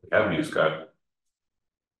 well, have you, Scott?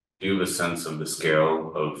 Do you have a sense of the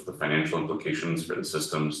scale of the financial implications for the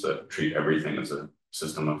systems that treat everything as a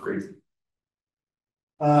system upgrade?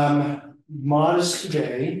 Modest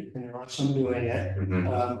today, and there are some doing it.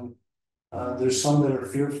 There's some that are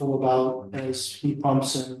fearful about as heat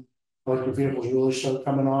pumps and electric vehicles really start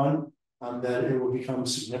coming on, that it will become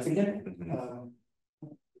significant.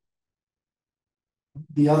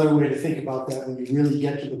 The other way to think about that, when you really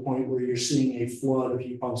get to the point where you're seeing a flood of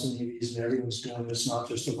heat pumps and EVs and everyone's doing this, not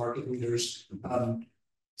just the market leaders,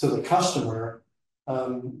 to the customer,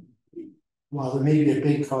 while there may be a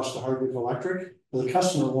big cost to Hardwick Electric, the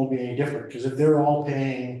customer won't be any different, because if they're all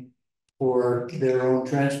paying for their own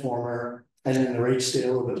transformer and then the rates stay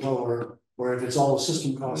a little bit lower, or if it's all the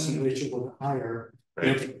system costs and the rates are a little bit higher,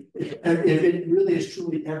 if it really is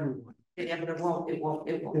truly everyone. Yeah, but it won't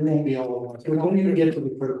be all at once. It won't even get to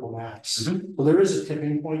the critical mass. So there is a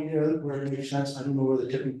tipping point here where it makes sense. I don't know where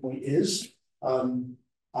the tipping point is.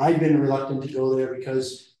 I've been reluctant to go there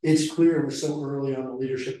because it's clear we're so early on the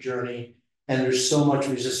leadership journey and there's so much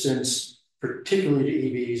resistance, particularly to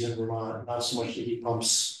EVs in Vermont, not so much to heat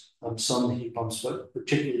pumps, some heat pumps, but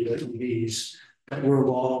particularly to EVs. We're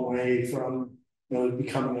a long way from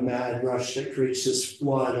becoming a mad rush that creates this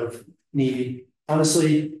flood of need.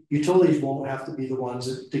 Honestly, utilities won't have to be the ones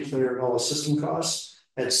that declare all the system costs.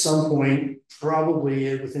 At some point,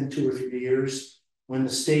 probably within 2 or 3 years, when the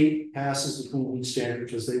state passes the clean heat standard,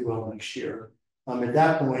 because they will next year. At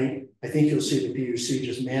that point, I think you'll see the PUC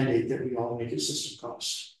just mandate that we all make it system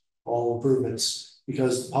costs, all improvements,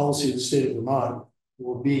 because the policy of the state of Vermont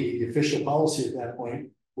will be, the official policy at that point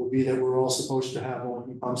will be that we're all supposed to have all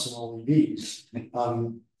heat pumps and all EVs.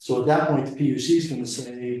 So at that point, the PUC is going to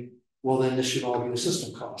say, well, then this should all be a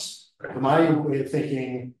system cost. My way of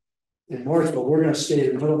thinking in Northville, we're going to stay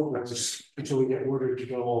in the middle course until we get ordered to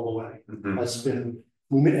go all the way. That's been,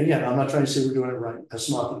 again, I'm not trying to say we're doing it right. That's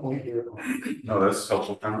not the point here. No, that's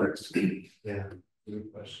helpful context. Yeah,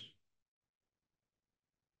 good question.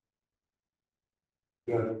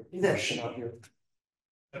 Good question out here.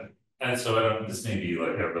 And so this may be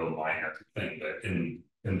like a real minor thing, but in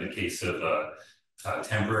the case of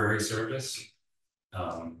temporary service,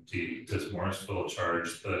 does Morrisville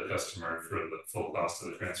charge the customer for the full cost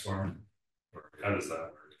of the transformer, or how does that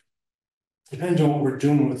work? Depends on what we're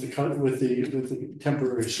doing with the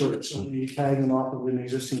temporary service. Are we tagging off of an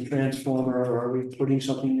existing transformer, or are we putting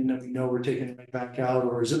something in that we know we're taking it back out,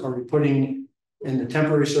 or are we putting in the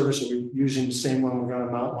temporary service? Are we using the same one we're going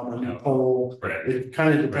to mount on a new pole? Right. It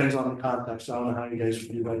kind of depends on the context. I don't know how you guys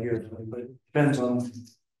feel about here, but it depends on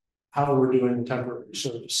how we're doing the temporary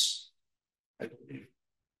service. I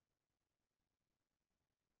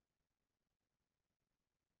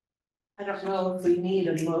don't know if we need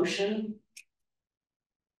a motion.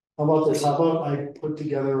 How about this? How about I put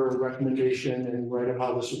together a recommendation and write up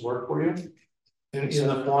how this would work for you? In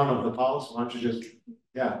the form of the policy, why don't you just,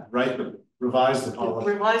 revise the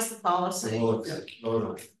policy. Revise the policy. And we'll vote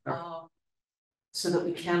on it. So that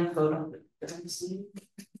we can vote on it.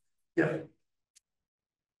 Yeah.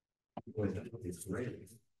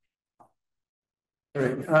 All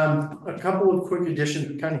right, a couple of quick additions,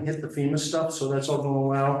 we kind of hit the FEMA stuff, so that's all going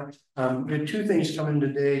well. We had two things coming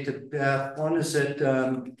today to Beth. One is that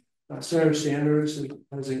Senator Sanders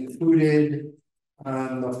has included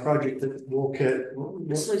a project that will get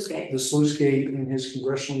the sluice gate in his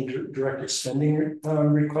congressionally directed spending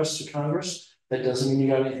request to Congress. That doesn't mean you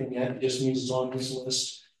got anything yet, it just means it's on his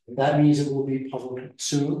list. That means it will be public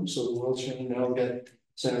soon, so the world's going to know that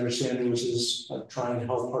Senator Sanders is trying to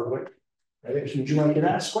help Hardwick. Right? Would you like to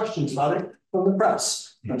ask questions about it from the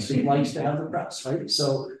press? So he likes to have the press, right?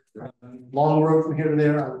 So long road from here to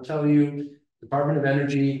there. I will tell you, Department of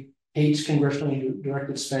Energy hates congressionally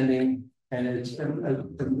directed spending, and it's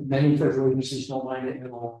many federal agencies don't mind it at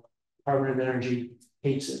all. Department of Energy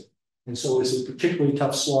hates it, and so it's a particularly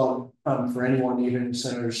tough slog for anyone, even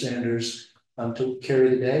Senator Sanders, to carry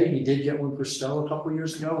the day. He did get one for Stowe a couple of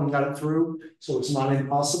years ago and got it through, so it's not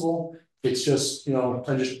impossible. It's just, you know,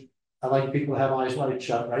 I like people to have eyes wide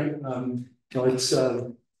shut, right? You know, it's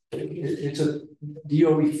a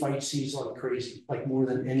DOE fights these like crazy, like more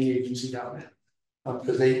than any agency down there,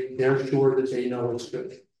 because they're sure that they know it's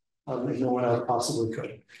good, and no one else possibly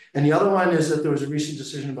could. And the other one is that there was a recent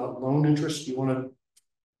decision about loan interest. Do you want to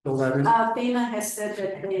fill that in? FEMA has said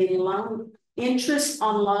that the loan interest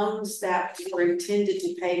on loans that were intended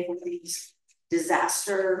to pay for these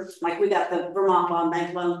disaster, like we got the Vermont Bond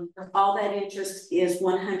Bank loan, all that interest is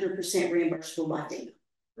 100% reimbursable by FEMA.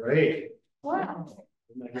 Great. Wow.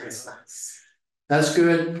 That's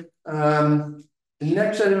good. The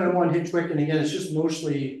next item I want to hit quick, and again, it's just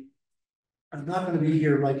mostly, I'm not going to be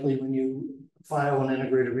here likely when you file an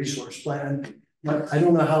integrated resource plan, but I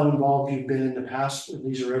don't know how involved you've been in the past.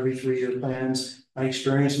 These are every 3-year plans. My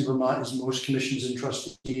experience in Vermont is most commissions and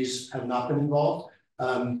trustees have not been involved.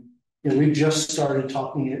 You know, we've just started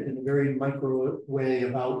talking in a very micro way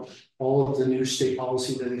about all of the new state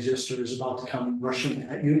policy that exists or is about to come rushing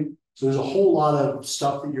at you. So there's a whole lot of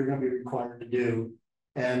stuff that you're going to be required to do.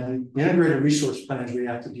 And the integrated resource plans, we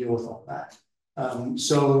have to deal with all that.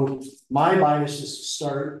 So my bias is to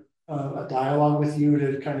start a dialogue with you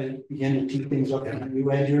to kind of begin to tee things up and you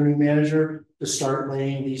and your new manager to start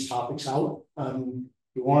laying these topics out.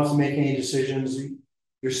 You want to make any decisions,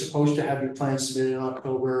 you're supposed to have your plan submitted in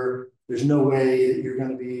October. There's no way that you're going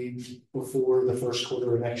to be before the first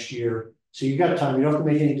quarter of next year. So you've got time, you don't have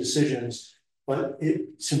to make any decisions, but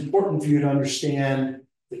it's important for you to understand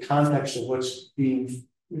the context of what's being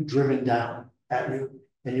driven down at you.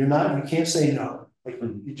 And you can't say no. Like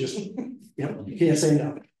you just, you know, you can't say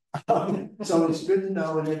no. So it's good to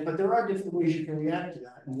know, but there are different ways you can react to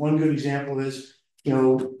that. And one good example is, you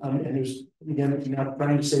know, and there's, again, you're not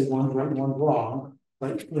trying to say one's right and one's wrong,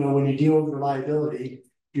 but you know, when you deal with reliability,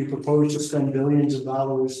 you propose to spend billions of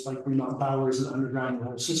dollars like Vermont Power as an underground the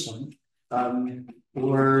whole system.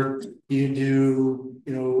 Or you do,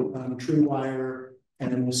 you know, tree wire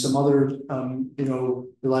and some other, you know,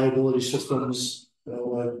 reliability systems, you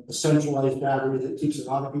know, a centralized battery that keeps a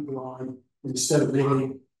lot of people on instead of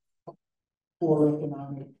really poor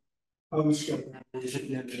economic batteries at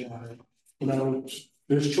the end of the day. You know,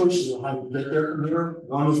 there's choices of how to get there from here.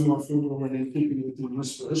 One is more frugal and in keeping with the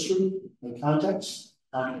municipal history and context.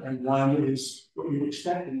 And one is what you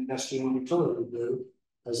expect an investor in utility to do,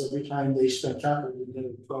 as every time they spend capital, they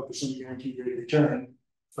get a 12% guaranteed rate of return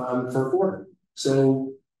for a quarter.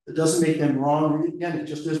 So it doesn't make them wrong. Again, it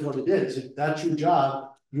just is what it is. If that's your job,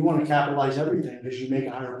 you want to capitalize everything because you make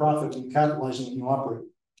a higher profit and you capitalize when you operate.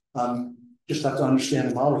 Just have to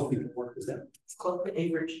understand the models people work with them. It's called the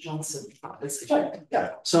Average Johnson proposition. Right.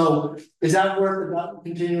 Yeah. So is that worth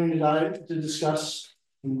continuing to discuss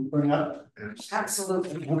and bring up?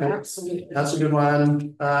 Absolutely. Okay. Absolutely. That's a good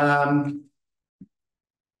one.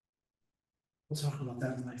 We'll talk about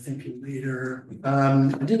that when I think later. I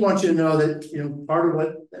did want you to know that, you know, part of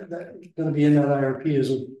what that's going to be in that IRP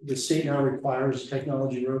is the state now requires a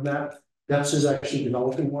technology roadmap. DEPS is actually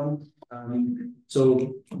developing one.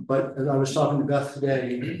 But as I was talking to Beth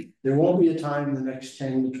today, there won't be a time in the next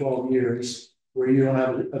 10 to 12 years where you don't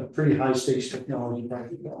have a pretty high stakes technology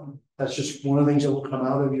project going. That's just one of the things that will come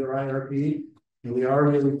out of your IRP. And we are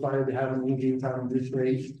really required to have an EV power bridge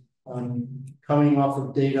rate coming off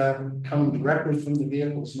of data, coming directly from the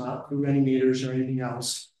vehicles, not through any meters or anything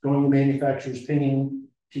else, going to manufacturers, pinging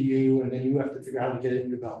to you, and then you have to figure out how to get it in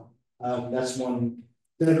your bill. That's one.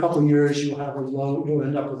 In a couple of years, you'll end up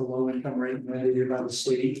with a low income rate mandated by the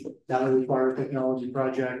state. That will require a technology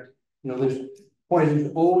project. You know, there's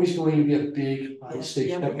always going to be a big high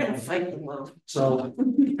stakes. Yeah, we're going to fight the world. So,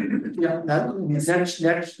 yeah, that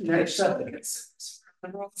next step.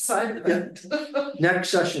 the wrong side of it. Next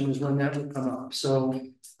session is when that would come up, so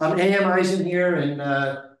AMI's in here and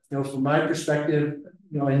you know, from my perspective,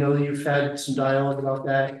 you know, I know that you've had some dialogue about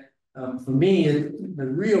that. For me, the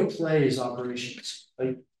real play is operations,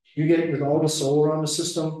 like you get with all the solar on the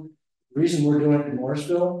system. The reason we're doing it in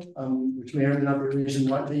Morrisville, which may or may not be the reason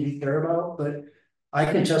why you care about, but I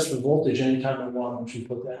can test for voltage anytime I want once we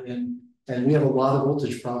put that in. And we have a lot of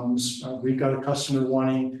voltage problems. We've got a customer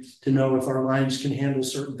wanting to know if our lines can handle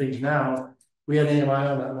certain things now. We had AMI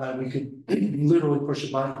on that line, we could literally push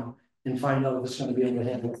a button and find out if it's going to be able to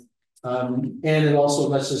handle it. And it also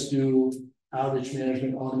lets us do outage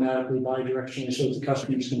management automatically bi-directionally so that the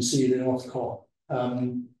customers can see, they don't have to call.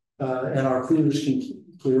 And our crews can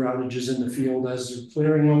clear outages in the field as they're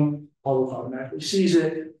clearing them, Public automatically sees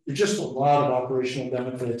it. There's just a lot of operational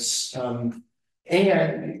benefits. And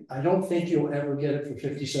I don't think you'll ever get it for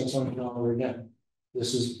 50 cents on the dollar again.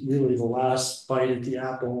 This is really the last bite at the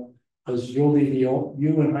apple, because you'll be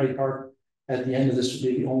you and Hyde Park at the end of this will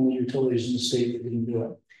be the only utilities in the state that didn't do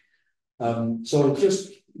it. So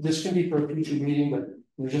this can be for a future meeting, but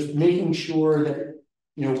we're just making sure that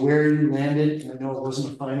you know where you landed. And I know it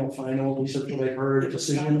wasn't a final, at least that's what I heard,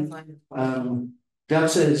 decision. That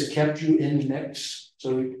says kept you in the mix.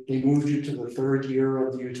 So they moved you to the third year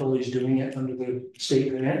of the utilities doing it under the state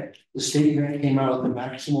grant. The state grant came out at the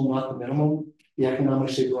maximum, not the minimum. The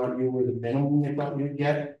economics they brought you were the minimum they thought you'd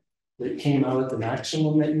get. That came out at the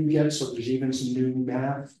maximum that you get. So there's even some new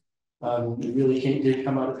math. It really did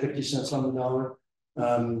come out at 50 cents on the dollar.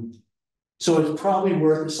 So it's probably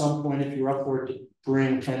worth at some point if you're up for it to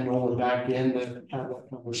bring Ken Nolan back in to have that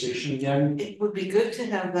conversation again. It would be good to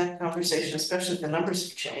have that conversation, especially if the numbers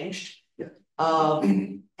have changed. Yeah.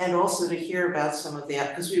 And also to hear about some of the,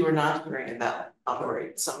 because we were not hearing about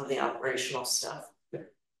some of the operational stuff. Yeah.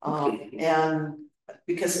 And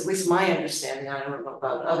because at least my understanding, I don't know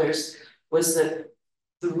about others, was that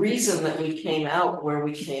the reason that we came out where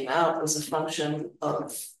we came out was a function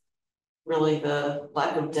of really the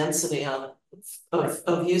lack of density of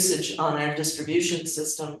usage on our distribution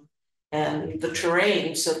system and the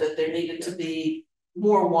terrain, so that there needed to be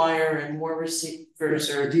more wire and more receivers.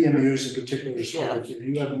 Or DMUs in particular is hard.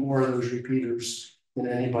 You have more of those repeaters than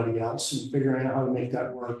anybody else, and figuring out how to make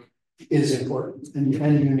that work is important and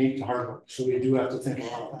unique to Hardwick. So we do have to think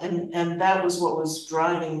about that. And that was what was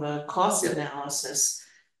driving the cost analysis.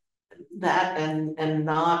 That and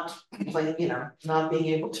not like, you know, not being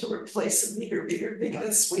able to replace a meter reader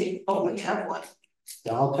because we only have one.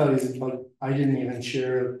 Yeah, I'll tell you, like I didn't even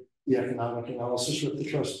share the economic analysis with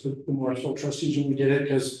the Morrisville trustees when we did it,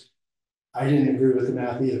 because I didn't agree with the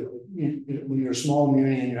math either. When you're a small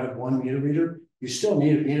muni and you have one meter reader, you still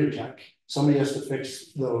need a meter tech. Somebody has to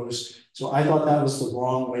fix those. So I thought that was the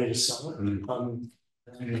wrong way to sell it.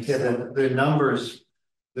 The numbers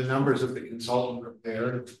of the consultant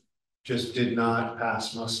prepared just did not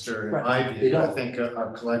pass muster in my view. I think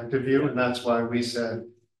our collective view, and that's why we said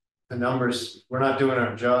the numbers, we're not doing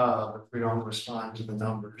our job if we don't respond to the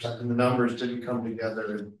numbers. And the numbers didn't come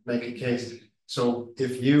together and make a case. So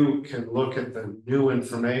if you can look at the new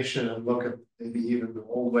information and look at maybe even the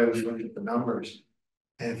old way we looked at the numbers,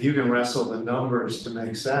 and if you can wrestle the numbers to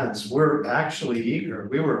make sense, we're actually eager.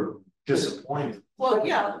 We were disappointed. Well,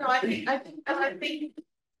 yeah, no, I think I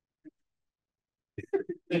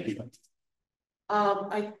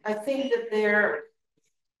think that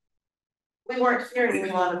we weren't hearing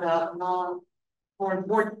a lot about more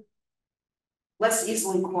less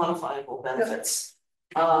easily quantifiable benefits.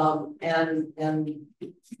 And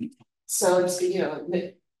so it's, you know,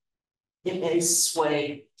 it may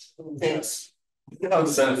sway things. You know,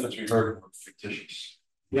 the benefits we heard were fictitious.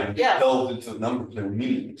 Yeah. Delved into the numbers, they were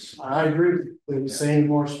meaningless. I agree. They were saying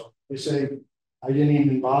more so. They say, I didn't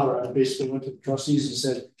even bother. I basically went to the trustees and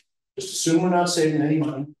said, just assume we're not saving any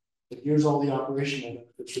money, but here's all the operational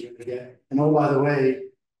benefits we're gonna get. And oh, by the way,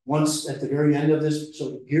 once at the very end of this,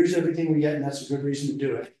 so here's everything we get, and that's a good reason to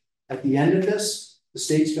do it. At the end of this, the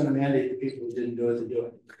state's gonna mandate the people who didn't do it to do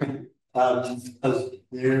it. Because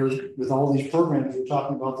they're, with all these programs we're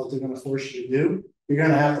talking about that they're gonna force you to do, you're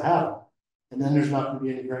gonna have them. And then there's not gonna be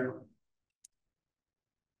any grant money.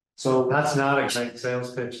 So That's not a great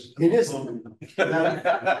sales pitch. it isn't.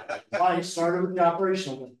 That's why I started with the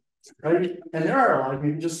operational one, right? And there are a lot of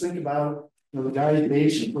people, just think about, you know, the guy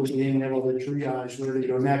basically being able to triage where they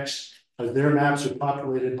go next, as their maps are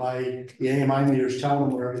populated by the AMI meters telling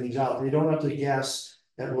them where everything's out. They don't have to guess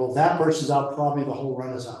that, well, if that person's out, probably the whole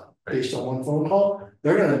run is out based on one phone call.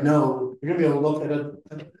 They're gonna know, they're gonna be able to look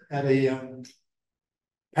at a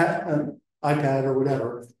iPad or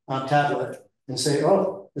whatever, tablet, and say,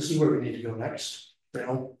 oh, this is where we need to go next. You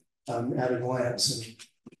know, at a glance. And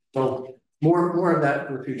so more of that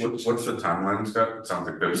for future. What's the timeline, Scott? It sounds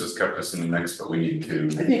like this has kept us in the mix, but we need to.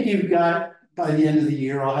 I think you've got by the end of the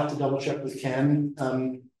year. I'll have to double check with Ken.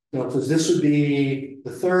 You know, because this would be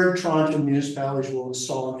the third tranche of municipalities will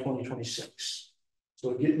install in 2026.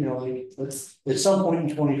 So you know, like, at some point in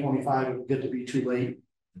 2025, it will get to be too late.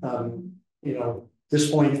 You know, at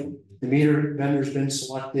this point, the meter vendor's been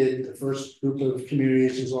selected. The first group of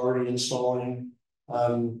communities is already installing.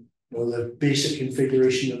 You know, the basic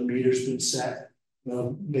configuration of the meter's been set. You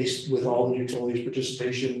know, based with all the utilities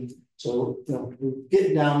participation. So you know, we're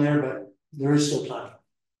getting down there, but there is still time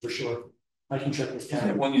for sure. I can check with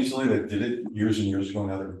Ken. One utility that did it years and years ago,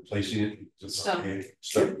 now they're replacing it.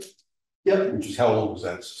 So. Yep. Which is how old was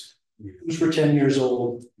that? It was for 10 years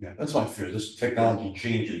old. Yeah, that's my fear. This technology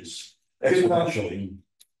changes exponentially.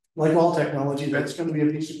 Like all technology, that's going to be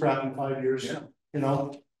a piece of crap in 5 years. Yeah. You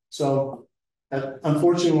know, so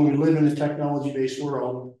unfortunately, when we live in a technology-based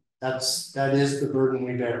world, that is the burden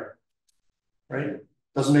we bear. Right?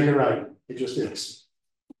 Doesn't make it right. It just is.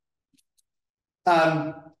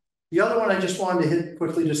 The other one I just wanted to hit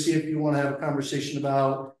quickly to see if you want to have a conversation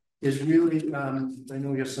about is really, I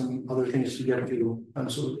know we have some other things to get to.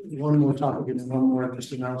 So one more topic and then one more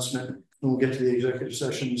just announcement, and we'll get to the executive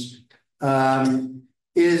sessions.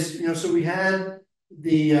 Is, you know, so we had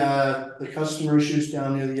the customer issues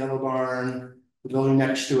down near the Yellow Barn, the building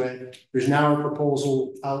next to it. There's now a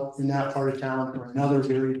proposal out in that part of town for another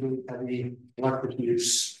very heavy electric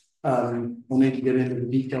use. We'll need to get into the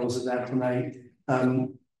details of that tonight.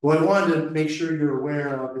 What I wanted to make sure you're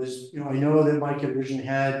aware of is, you know, I know that Mike originally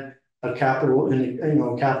had a capital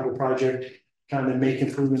project kind of make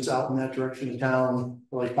improvements out in that direction of town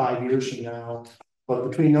for like 5 years from now. But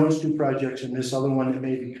between those two projects and this other one that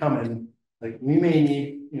may be coming, like we may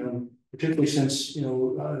need, you know, particularly since, you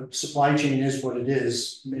know, supply chain is what it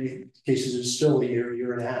is. In many cases, it's still a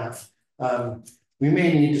year and a half. We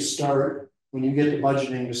may need to start, when you get to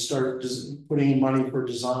budgeting, to start putting in money for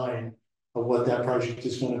design of what that project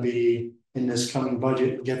is going to be in this coming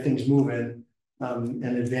budget, get things moving, and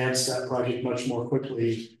advance that project much more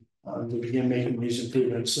quickly to begin making these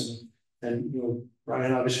improvements. And you know,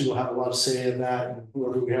 Ryan obviously will have a lot of say in that, and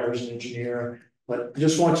whoever we hire as an engineer. But I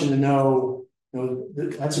just want you to know, you know,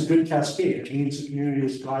 that's a good cascade. It means the community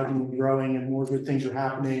is thriving and growing, and more good things are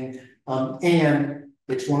happening. And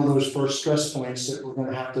it's one of those first stress points that we're going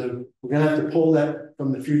to have to pull that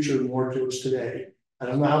from the future more towards today. I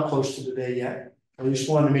don't know how close to today yet. I just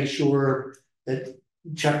wanted to make sure that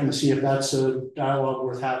check and see if that's a dialogue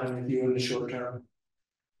worth having with you in the short term.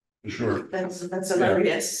 Sure. That's another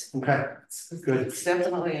yes. Okay, good. It's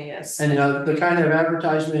definitely a yes. And the kind of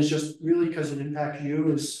advertisement is just really because it impacts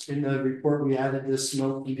you. Is in the report we added this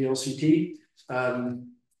note in the LCT.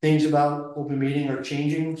 Things about open meeting are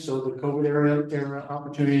changing. So the COVID era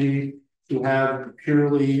opportunity to have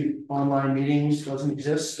purely online meetings doesn't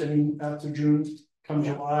exist after June. Come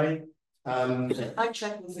July. I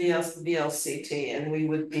checked with VLCT and we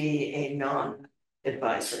would be a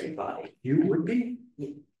non-advisory body. You would be?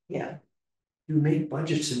 Yeah. You make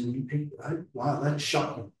budgets and you pay, wow, that's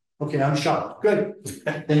shocking. Okay, I'm shocked. Good.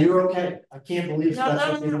 Then you're okay. I can't believe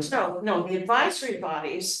No, the advisory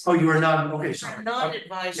bodies. Oh, you are not, okay, sorry. Are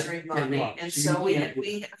non-advisory body, yeah, and so so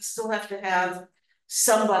we still have to have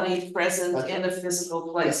somebody present in a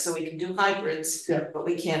physical place, so we can do hybrids, but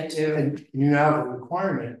we can't do. And you have a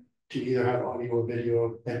requirement to either have audio or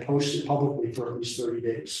video and post it publicly for at least 30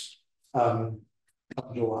 days.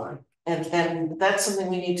 July. And that's something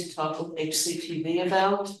we need to talk with HCTV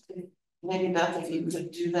about. Maybe Beth, if you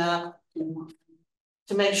could do that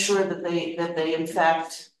to make sure that they in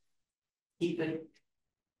fact keep it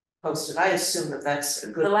posted. I assume that that's a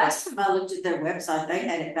good. The last time I looked at their website, they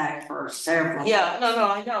had it back for several. Yeah, no,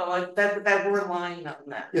 I know, like that we're lying on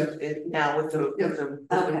that. Yeah. Now with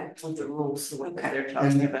the rules that they're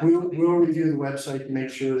talking about. We'll review the website to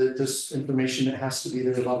make sure that this information that has to be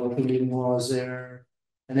there about open meeting law is there.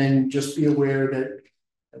 And then just be aware that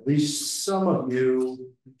at least some of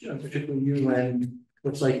you, particularly you, and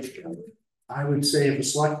looks like I would say if a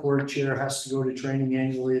select board chair has to go to training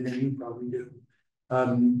annually, then you probably do.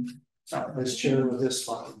 As chair of this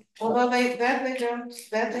fund. Well, they don't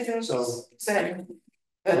So, say.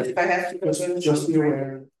 But if I have to go just be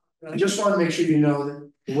aware. I just want to make sure you know that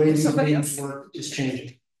the way these meetings work is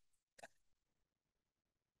changing.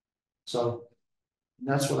 So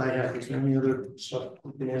that's what I have. Is there any other stuff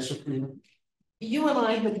we can answer for you? You and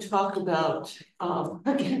I had talked about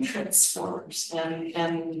again transformers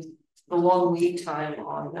and the long lead time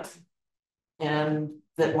on them, and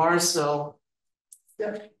that Marsville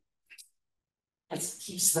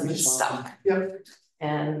keeps them in stock. Yep.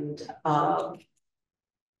 And I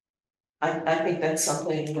think that's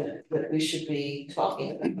something that we should be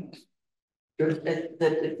talking about.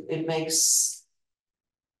 That it makes,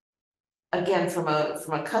 again, from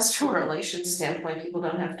a customer relations standpoint, people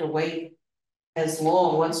don't have to wait as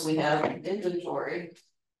long once we have inventory.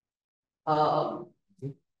 And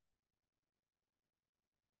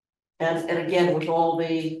again, with all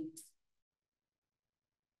the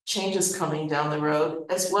changes coming down the road,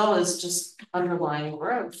 as well as just underlying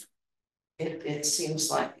growth, it seems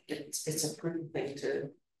like it's a prudent thing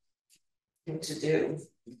to do.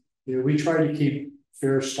 You know, we try to keep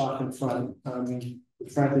fair stock in front.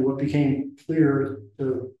 Frankly, what became clear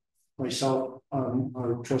to myself,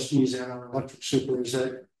 our trustees and our electric super is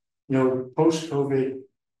that, you know, post-COVID,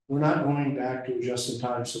 we're not going back to a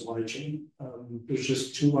just-in-time supply chain. There's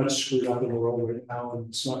just too much screwed up in the world right now, and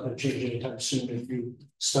it's not going to change anytime soon if you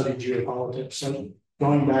study geopolitics. So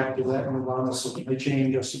going back to that Nirvana supply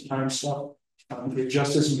chain, just-in-time stuff, it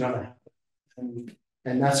just isn't going to happen.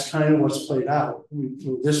 And that's kind of what's played out.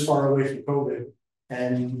 We're this far away from COVID,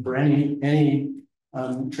 and for any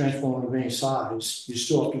transformer of any size, you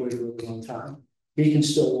still have to wait a really long time. He can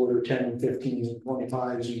still order 10 and 15 and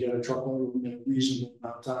 25s and get a truckload in a reasonable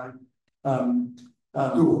amount of time.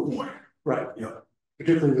 Right, yeah.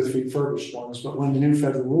 Particularly with refurbished ones, but when the new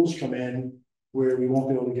federal rules come in, where we won't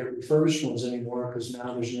be able to get refurbished ones anymore because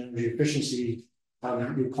now there's an energy efficiency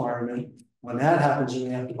requirement. When that happens and we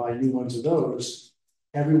have to buy new ones of those,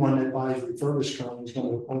 everyone that buys refurbished currently is going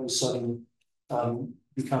to all of a sudden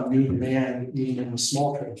become new demand, even in the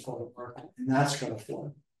small transformer market, and that's going to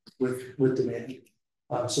flow with demand.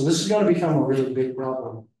 So this is going to become a really big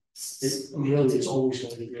problem. It really is always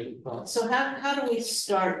going to be a big problem. So how do we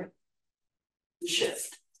start the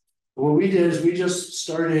shift? What we did is we just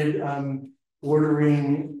started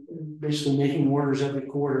ordering, basically making orders every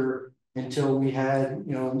quarter until we had,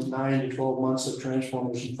 you know, 9 to 12 months of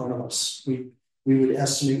transformers in front of us. We would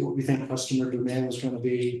estimate what we think customer demand was going to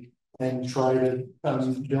be and try to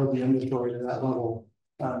build the inventory to that level.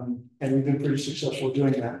 And we've been pretty successful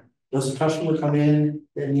doing that. Does a customer come in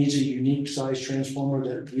that needs a unique size transformer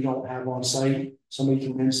that we don't have on site? Somebody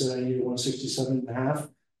can come in and say, I need a 167.5.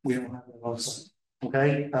 We don't have that on site.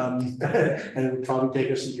 Okay. And it would probably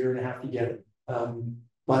take us 1.5 years to get it.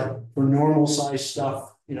 But for normal size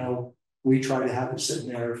stuff, you know, we try to have it sitting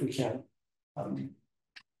there if we can.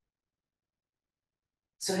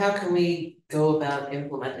 So how can we go about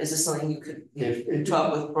implement? Is this something you could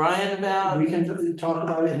talk with Brian about? We can talk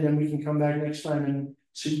about it, and then we can come back next time and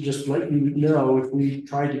just let you know if we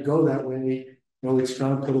try to go that way. You know, it's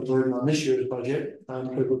going to put a burden on this year's budget because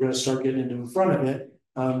we're going to start getting into in front of it.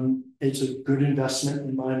 It's a good investment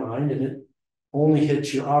in my mind, and it only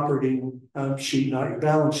hits your operating sheet, not your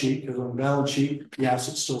balance sheet, because on the balance sheet, the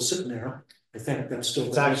asset's still sitting there. I think that's still.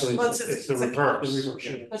 It's actually, well, it's the reverse.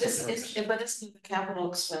 But isn't the capital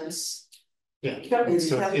expense? Yeah, so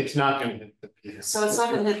it's not going to hit the P&L. So it's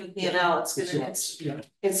not going to hit the P&L.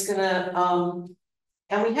 It's gonna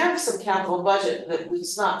and we have some capital budget that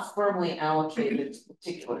was not firmly allocated to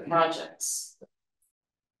particular projects.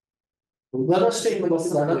 Let us take a look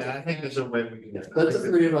at that. Yeah, I think there's a way we can get that. Let the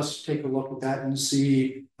three of us take a look at that and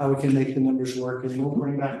see how we can make the numbers work, and we'll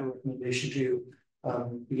bring back a recommendation to you.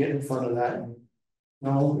 To get in front of that, and you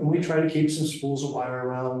know, and we try to keep some spools of wire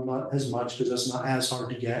around, not as much because that's not as hard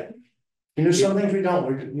to get. You know, some things we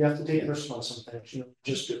don't. We have to take risks on some things. You know,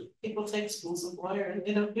 just do. People take spools of wire and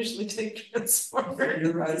they don't usually take transformers.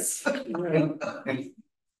 You're right. You're right.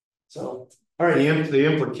 So, all right. The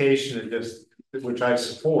implication of this, which I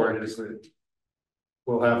support, is that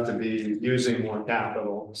we'll have to be using more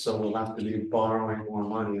capital, so we'll have to be borrowing more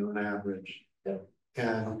money on average. Yeah.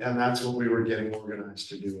 And that's what we were getting organized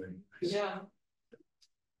to do. Yeah.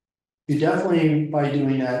 You definitely, by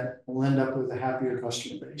doing that, will end up with a happier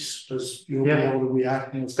customer base because you'll be able to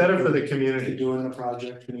react. And it's better for the community doing the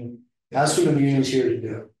project, and that's what the union's here to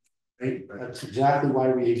do. Right? That's exactly why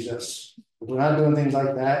we exist. If we're not doing things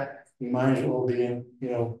like that, we might as well be in, you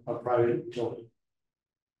know, a private utility.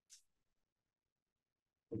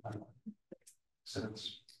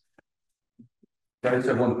 sense. I just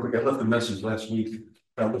have one quick, I left a message last week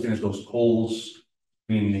about looking at those poles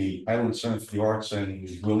between the Island Center for the Arts and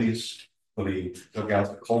Willie's, where they dug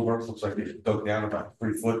out the culvert. Looks like they dug down about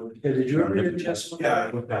 3 foot. Yeah, did you ever get a chance? Yeah,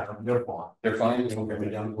 I looked at them. They're fine. They're fine. They don't get me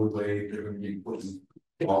down Woodway. They're going to be putting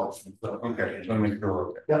walls and stuff. Okay, just want to make sure.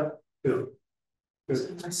 Okay. Yep. Good.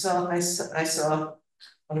 I saw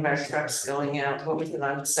one of our trucks going out. What was it,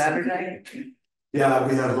 on Saturday? Yeah,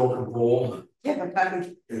 we had a broken pole. Yeah,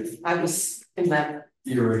 I was in that.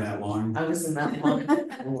 You were in that one. I was in that one.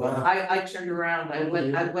 Wow. I turned around. I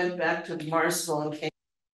went back to Marsville and came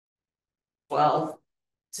 12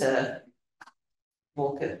 to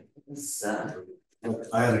Vulcan is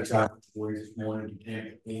I had a tractor boy this morning, you can't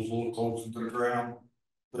get those little holes into the ground.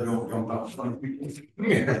 They don't come out from people.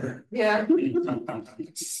 yeah.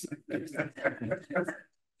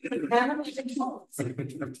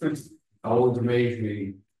 Always amazed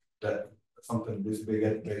me that something this big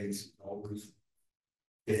at base always.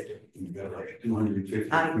 You got like 250.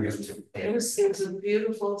 It was a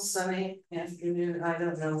beautiful sunny afternoon. I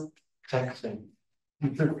don't know. Texting.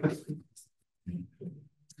 It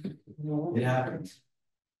happens.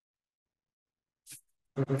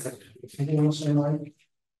 Anything else in mind?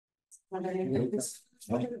 I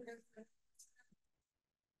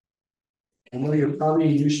know you're probably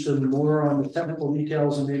used to more on the technical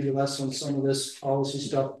details and maybe less on some of this policy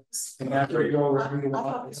stuff. And after you go, wherever you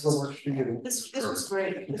want, whatever works for you. This was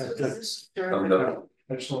great. This was Thumbs up.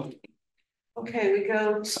 Excellent. Okay, we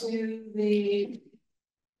go to the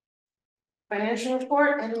financial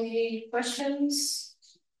report. Any questions?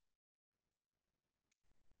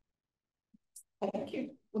 Thank you.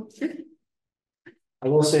 I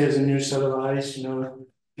will say as a new set of eyes, you know,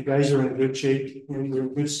 you guys are in good shape, you're in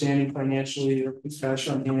good standing financially, you're good cash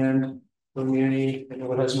on hand. Community, I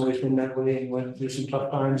know it hasn't always been that way, and went through some tough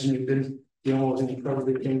times, and you've been dealing with an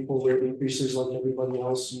incredibly painful rate increases like everybody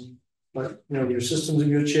else. And, but you know, your system's in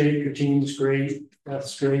good shape, your team's great,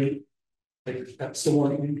 that's great. Like that's the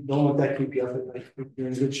one, you don't let that keep you up at night. You're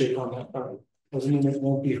in good shape on that part. Doesn't mean it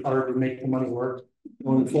won't be hard to make the money work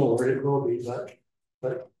going forward, it will be,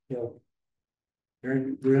 but you know,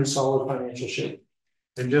 you're in solid financial shape.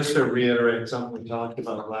 And just to reiterate something we talked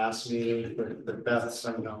about last meeting, that Beth's,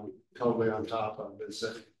 I know, totally on top of, is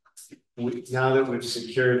that now that we've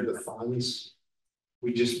secured the funds,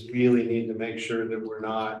 we just really need to make sure that we're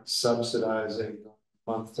not subsidizing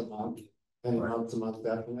month to month and month to month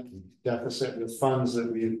deficit with funds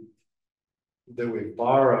that we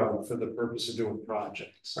borrow for the purpose of doing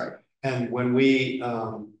projects. Right. And when we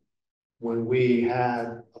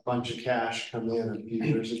had a bunch of cash come in a few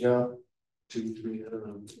years ago, 2, 3, I don't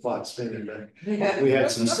know, plot spinning, but we had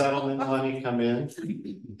some settlement money come in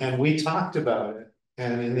and we talked about it.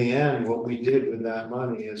 And in the end, what we did with that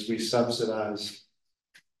money is we subsidized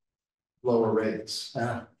lower rates.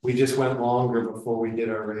 We just went longer before we did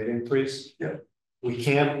our rate increase. Yeah. We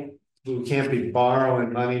can't be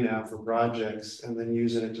borrowing money now for projects and then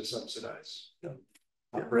using it to subsidize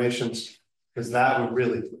operations, because that would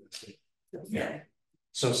really. Yeah.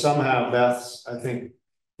 So somehow Beth's, I think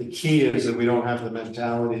the key is that we don't have the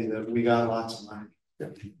mentality that we got lots of money.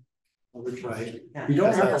 Right. You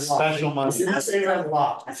don't have a lot. Special money. You don't say you have a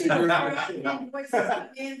lot. I see invoices come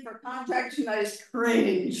in for contracts and I just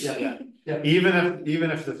cringe. Yeah. Even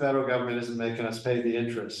if the federal government isn't making us pay the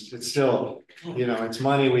interest, it's still, you know, it's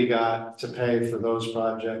money we got to pay for those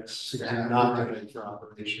projects, not to pay for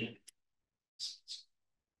operation.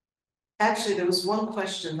 Actually, there was one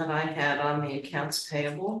question that I had on the accounts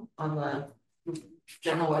payable on the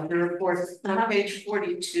general ledger report on page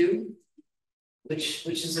 42. Which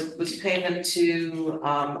was payment to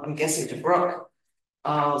I'm guessing to Brooke.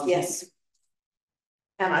 Yes.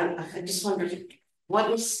 And I just wondered what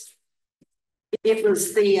was. It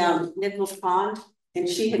was the Nichols Pond, and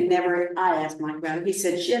she had never, I asked Mike about it, he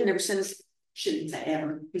said she had never sent us, shouldn't say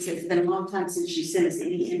ever, he said it's been a long time since she sent us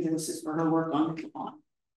any invoices for her work on the pond.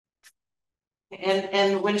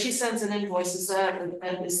 And when she sends an invoice, is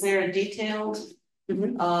there a detailed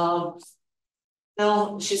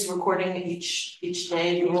bill she's recording each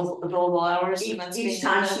day, the billable hours? Each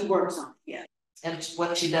time she works on it, yeah. And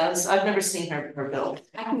what she does, I've never seen her bill.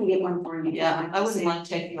 I can get one for you. Yeah, I wouldn't mind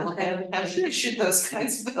taking a look at it, how she issued those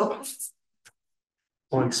kinds of bills.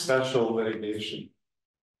 On special litigation.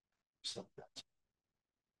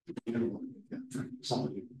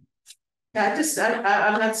 Somebody. Yeah,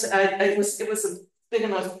 I'm not, it was a big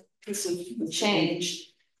enough piece of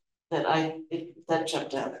change that that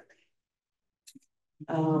jumped out at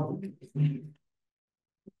me.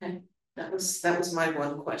 Okay, that was my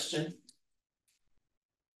one question.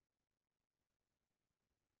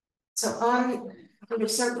 So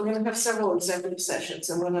we're gonna have several executive sessions,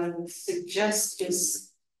 and what I would suggest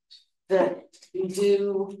is that we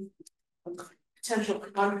do a potential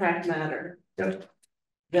contract matter. Yep.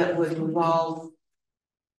 That would involve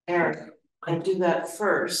Eric, and do that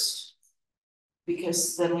first.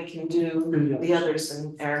 Because then we can do the others,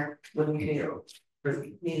 and Eric wouldn't be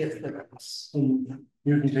needed for the rest. You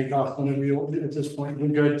can take off whenever you want at this point. We're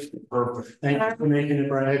good. Perfect. Thank you for making it,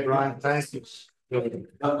 Brian. Brian, thank you.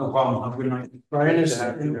 No problem. Have a good night. Brian is,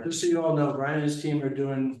 and just so you all know, Brian and his team are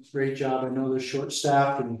doing a great job. I know they're short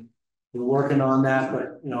staffed and we're working on that,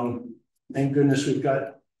 but you know, thank goodness we've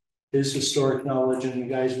got his historic knowledge and the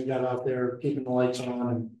guys we got out there keeping the lights on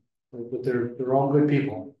and, but they're all good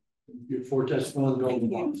people. Your Fortest one of the golden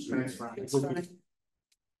ones. Thanks, Brian.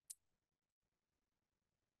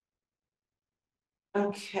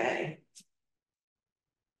 Okay.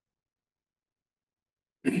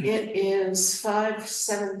 It is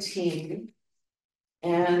 5:17.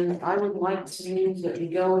 And I would like to move that we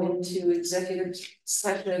go into executive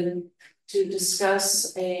session to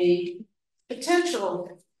discuss a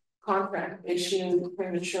potential contract issue,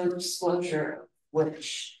 premature disclosure,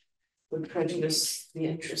 which would prejudice the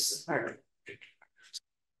interests of party.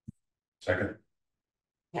 Second.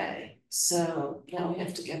 Okay, so now we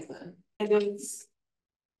have to get the, it is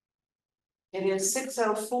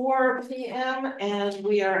 6:04 PM and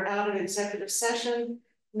we are out of executive session.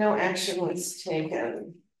 No action was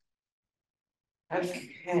taken.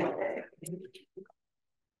 Okay.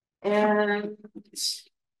 And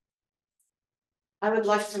I would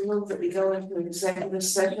like to move that we go into executive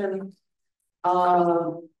session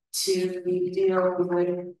to deal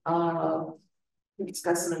with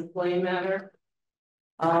discuss an employee matter.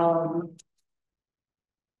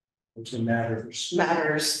 Which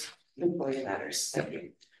matters. Employee matters. Thank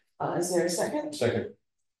you. Is there a second? Second.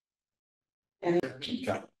 And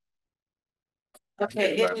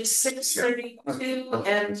okay, it is 6:32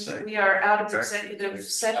 and we are out of executive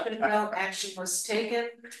session. No action was taken.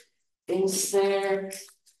 Is there?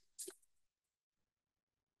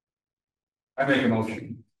 I make a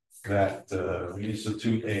motion that we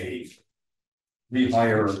institute a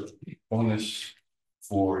rehire bonus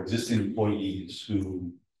for existing employees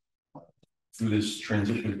who through this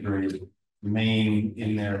transition period remain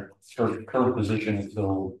in their current position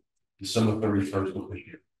until December 31st of this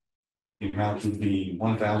year. The amount would be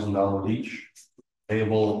 $1,000 each,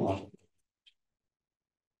 payable on.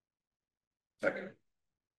 Second.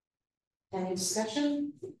 Any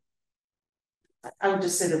discussion? I would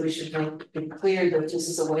just say that we should make it clear that this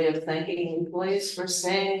is a way of thanking employees for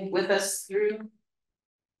staying with us through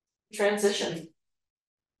transition.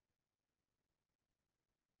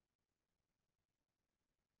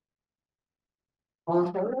 All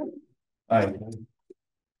in favor? Aye.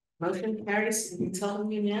 Motion carries. You can tell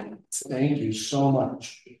them unanimous. Thank you so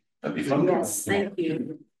much. That'd be fun. Yes, thank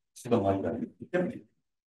you. Something like that. Yep.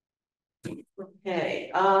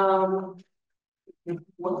 Okay,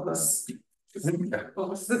 what was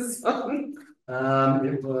this one?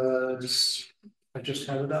 It was, I just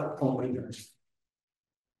had it out. Oh my gosh.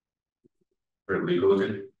 For legal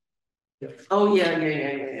again. Oh,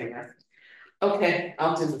 yeah. Okay,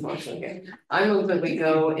 I'll do the motion again. I move that we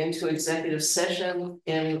go into executive session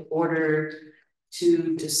in order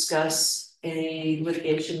to discuss a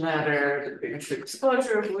litigation matter, the premature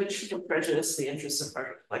disclosure of which will prejudice the interests of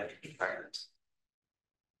our electric department.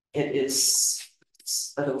 It is,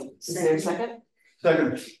 is there a second?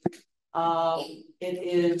 Second. It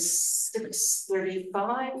is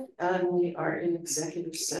 6:35 and we are in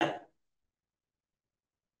executive session.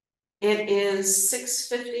 It is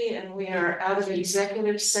 6:50 and we are out of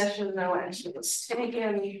executive session. No action was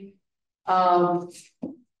taken. I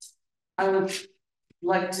would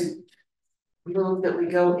like to move that we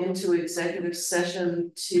go into executive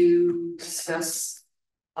session to discuss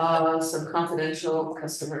some confidential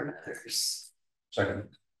customer matters. Second.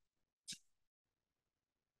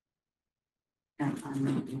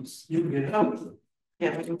 You can get it. Oh,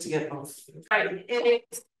 yeah, we need to get both. Right,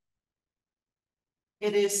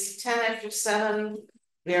 it is 10:07.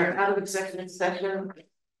 We are out of executive session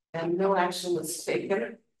and no action was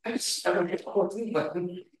taken. I just have a recording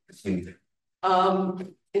button.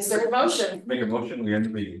 Is there a motion? Make a motion, we end the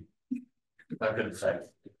meeting. Second.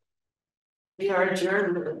 We are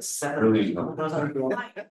adjourned at 7. Really?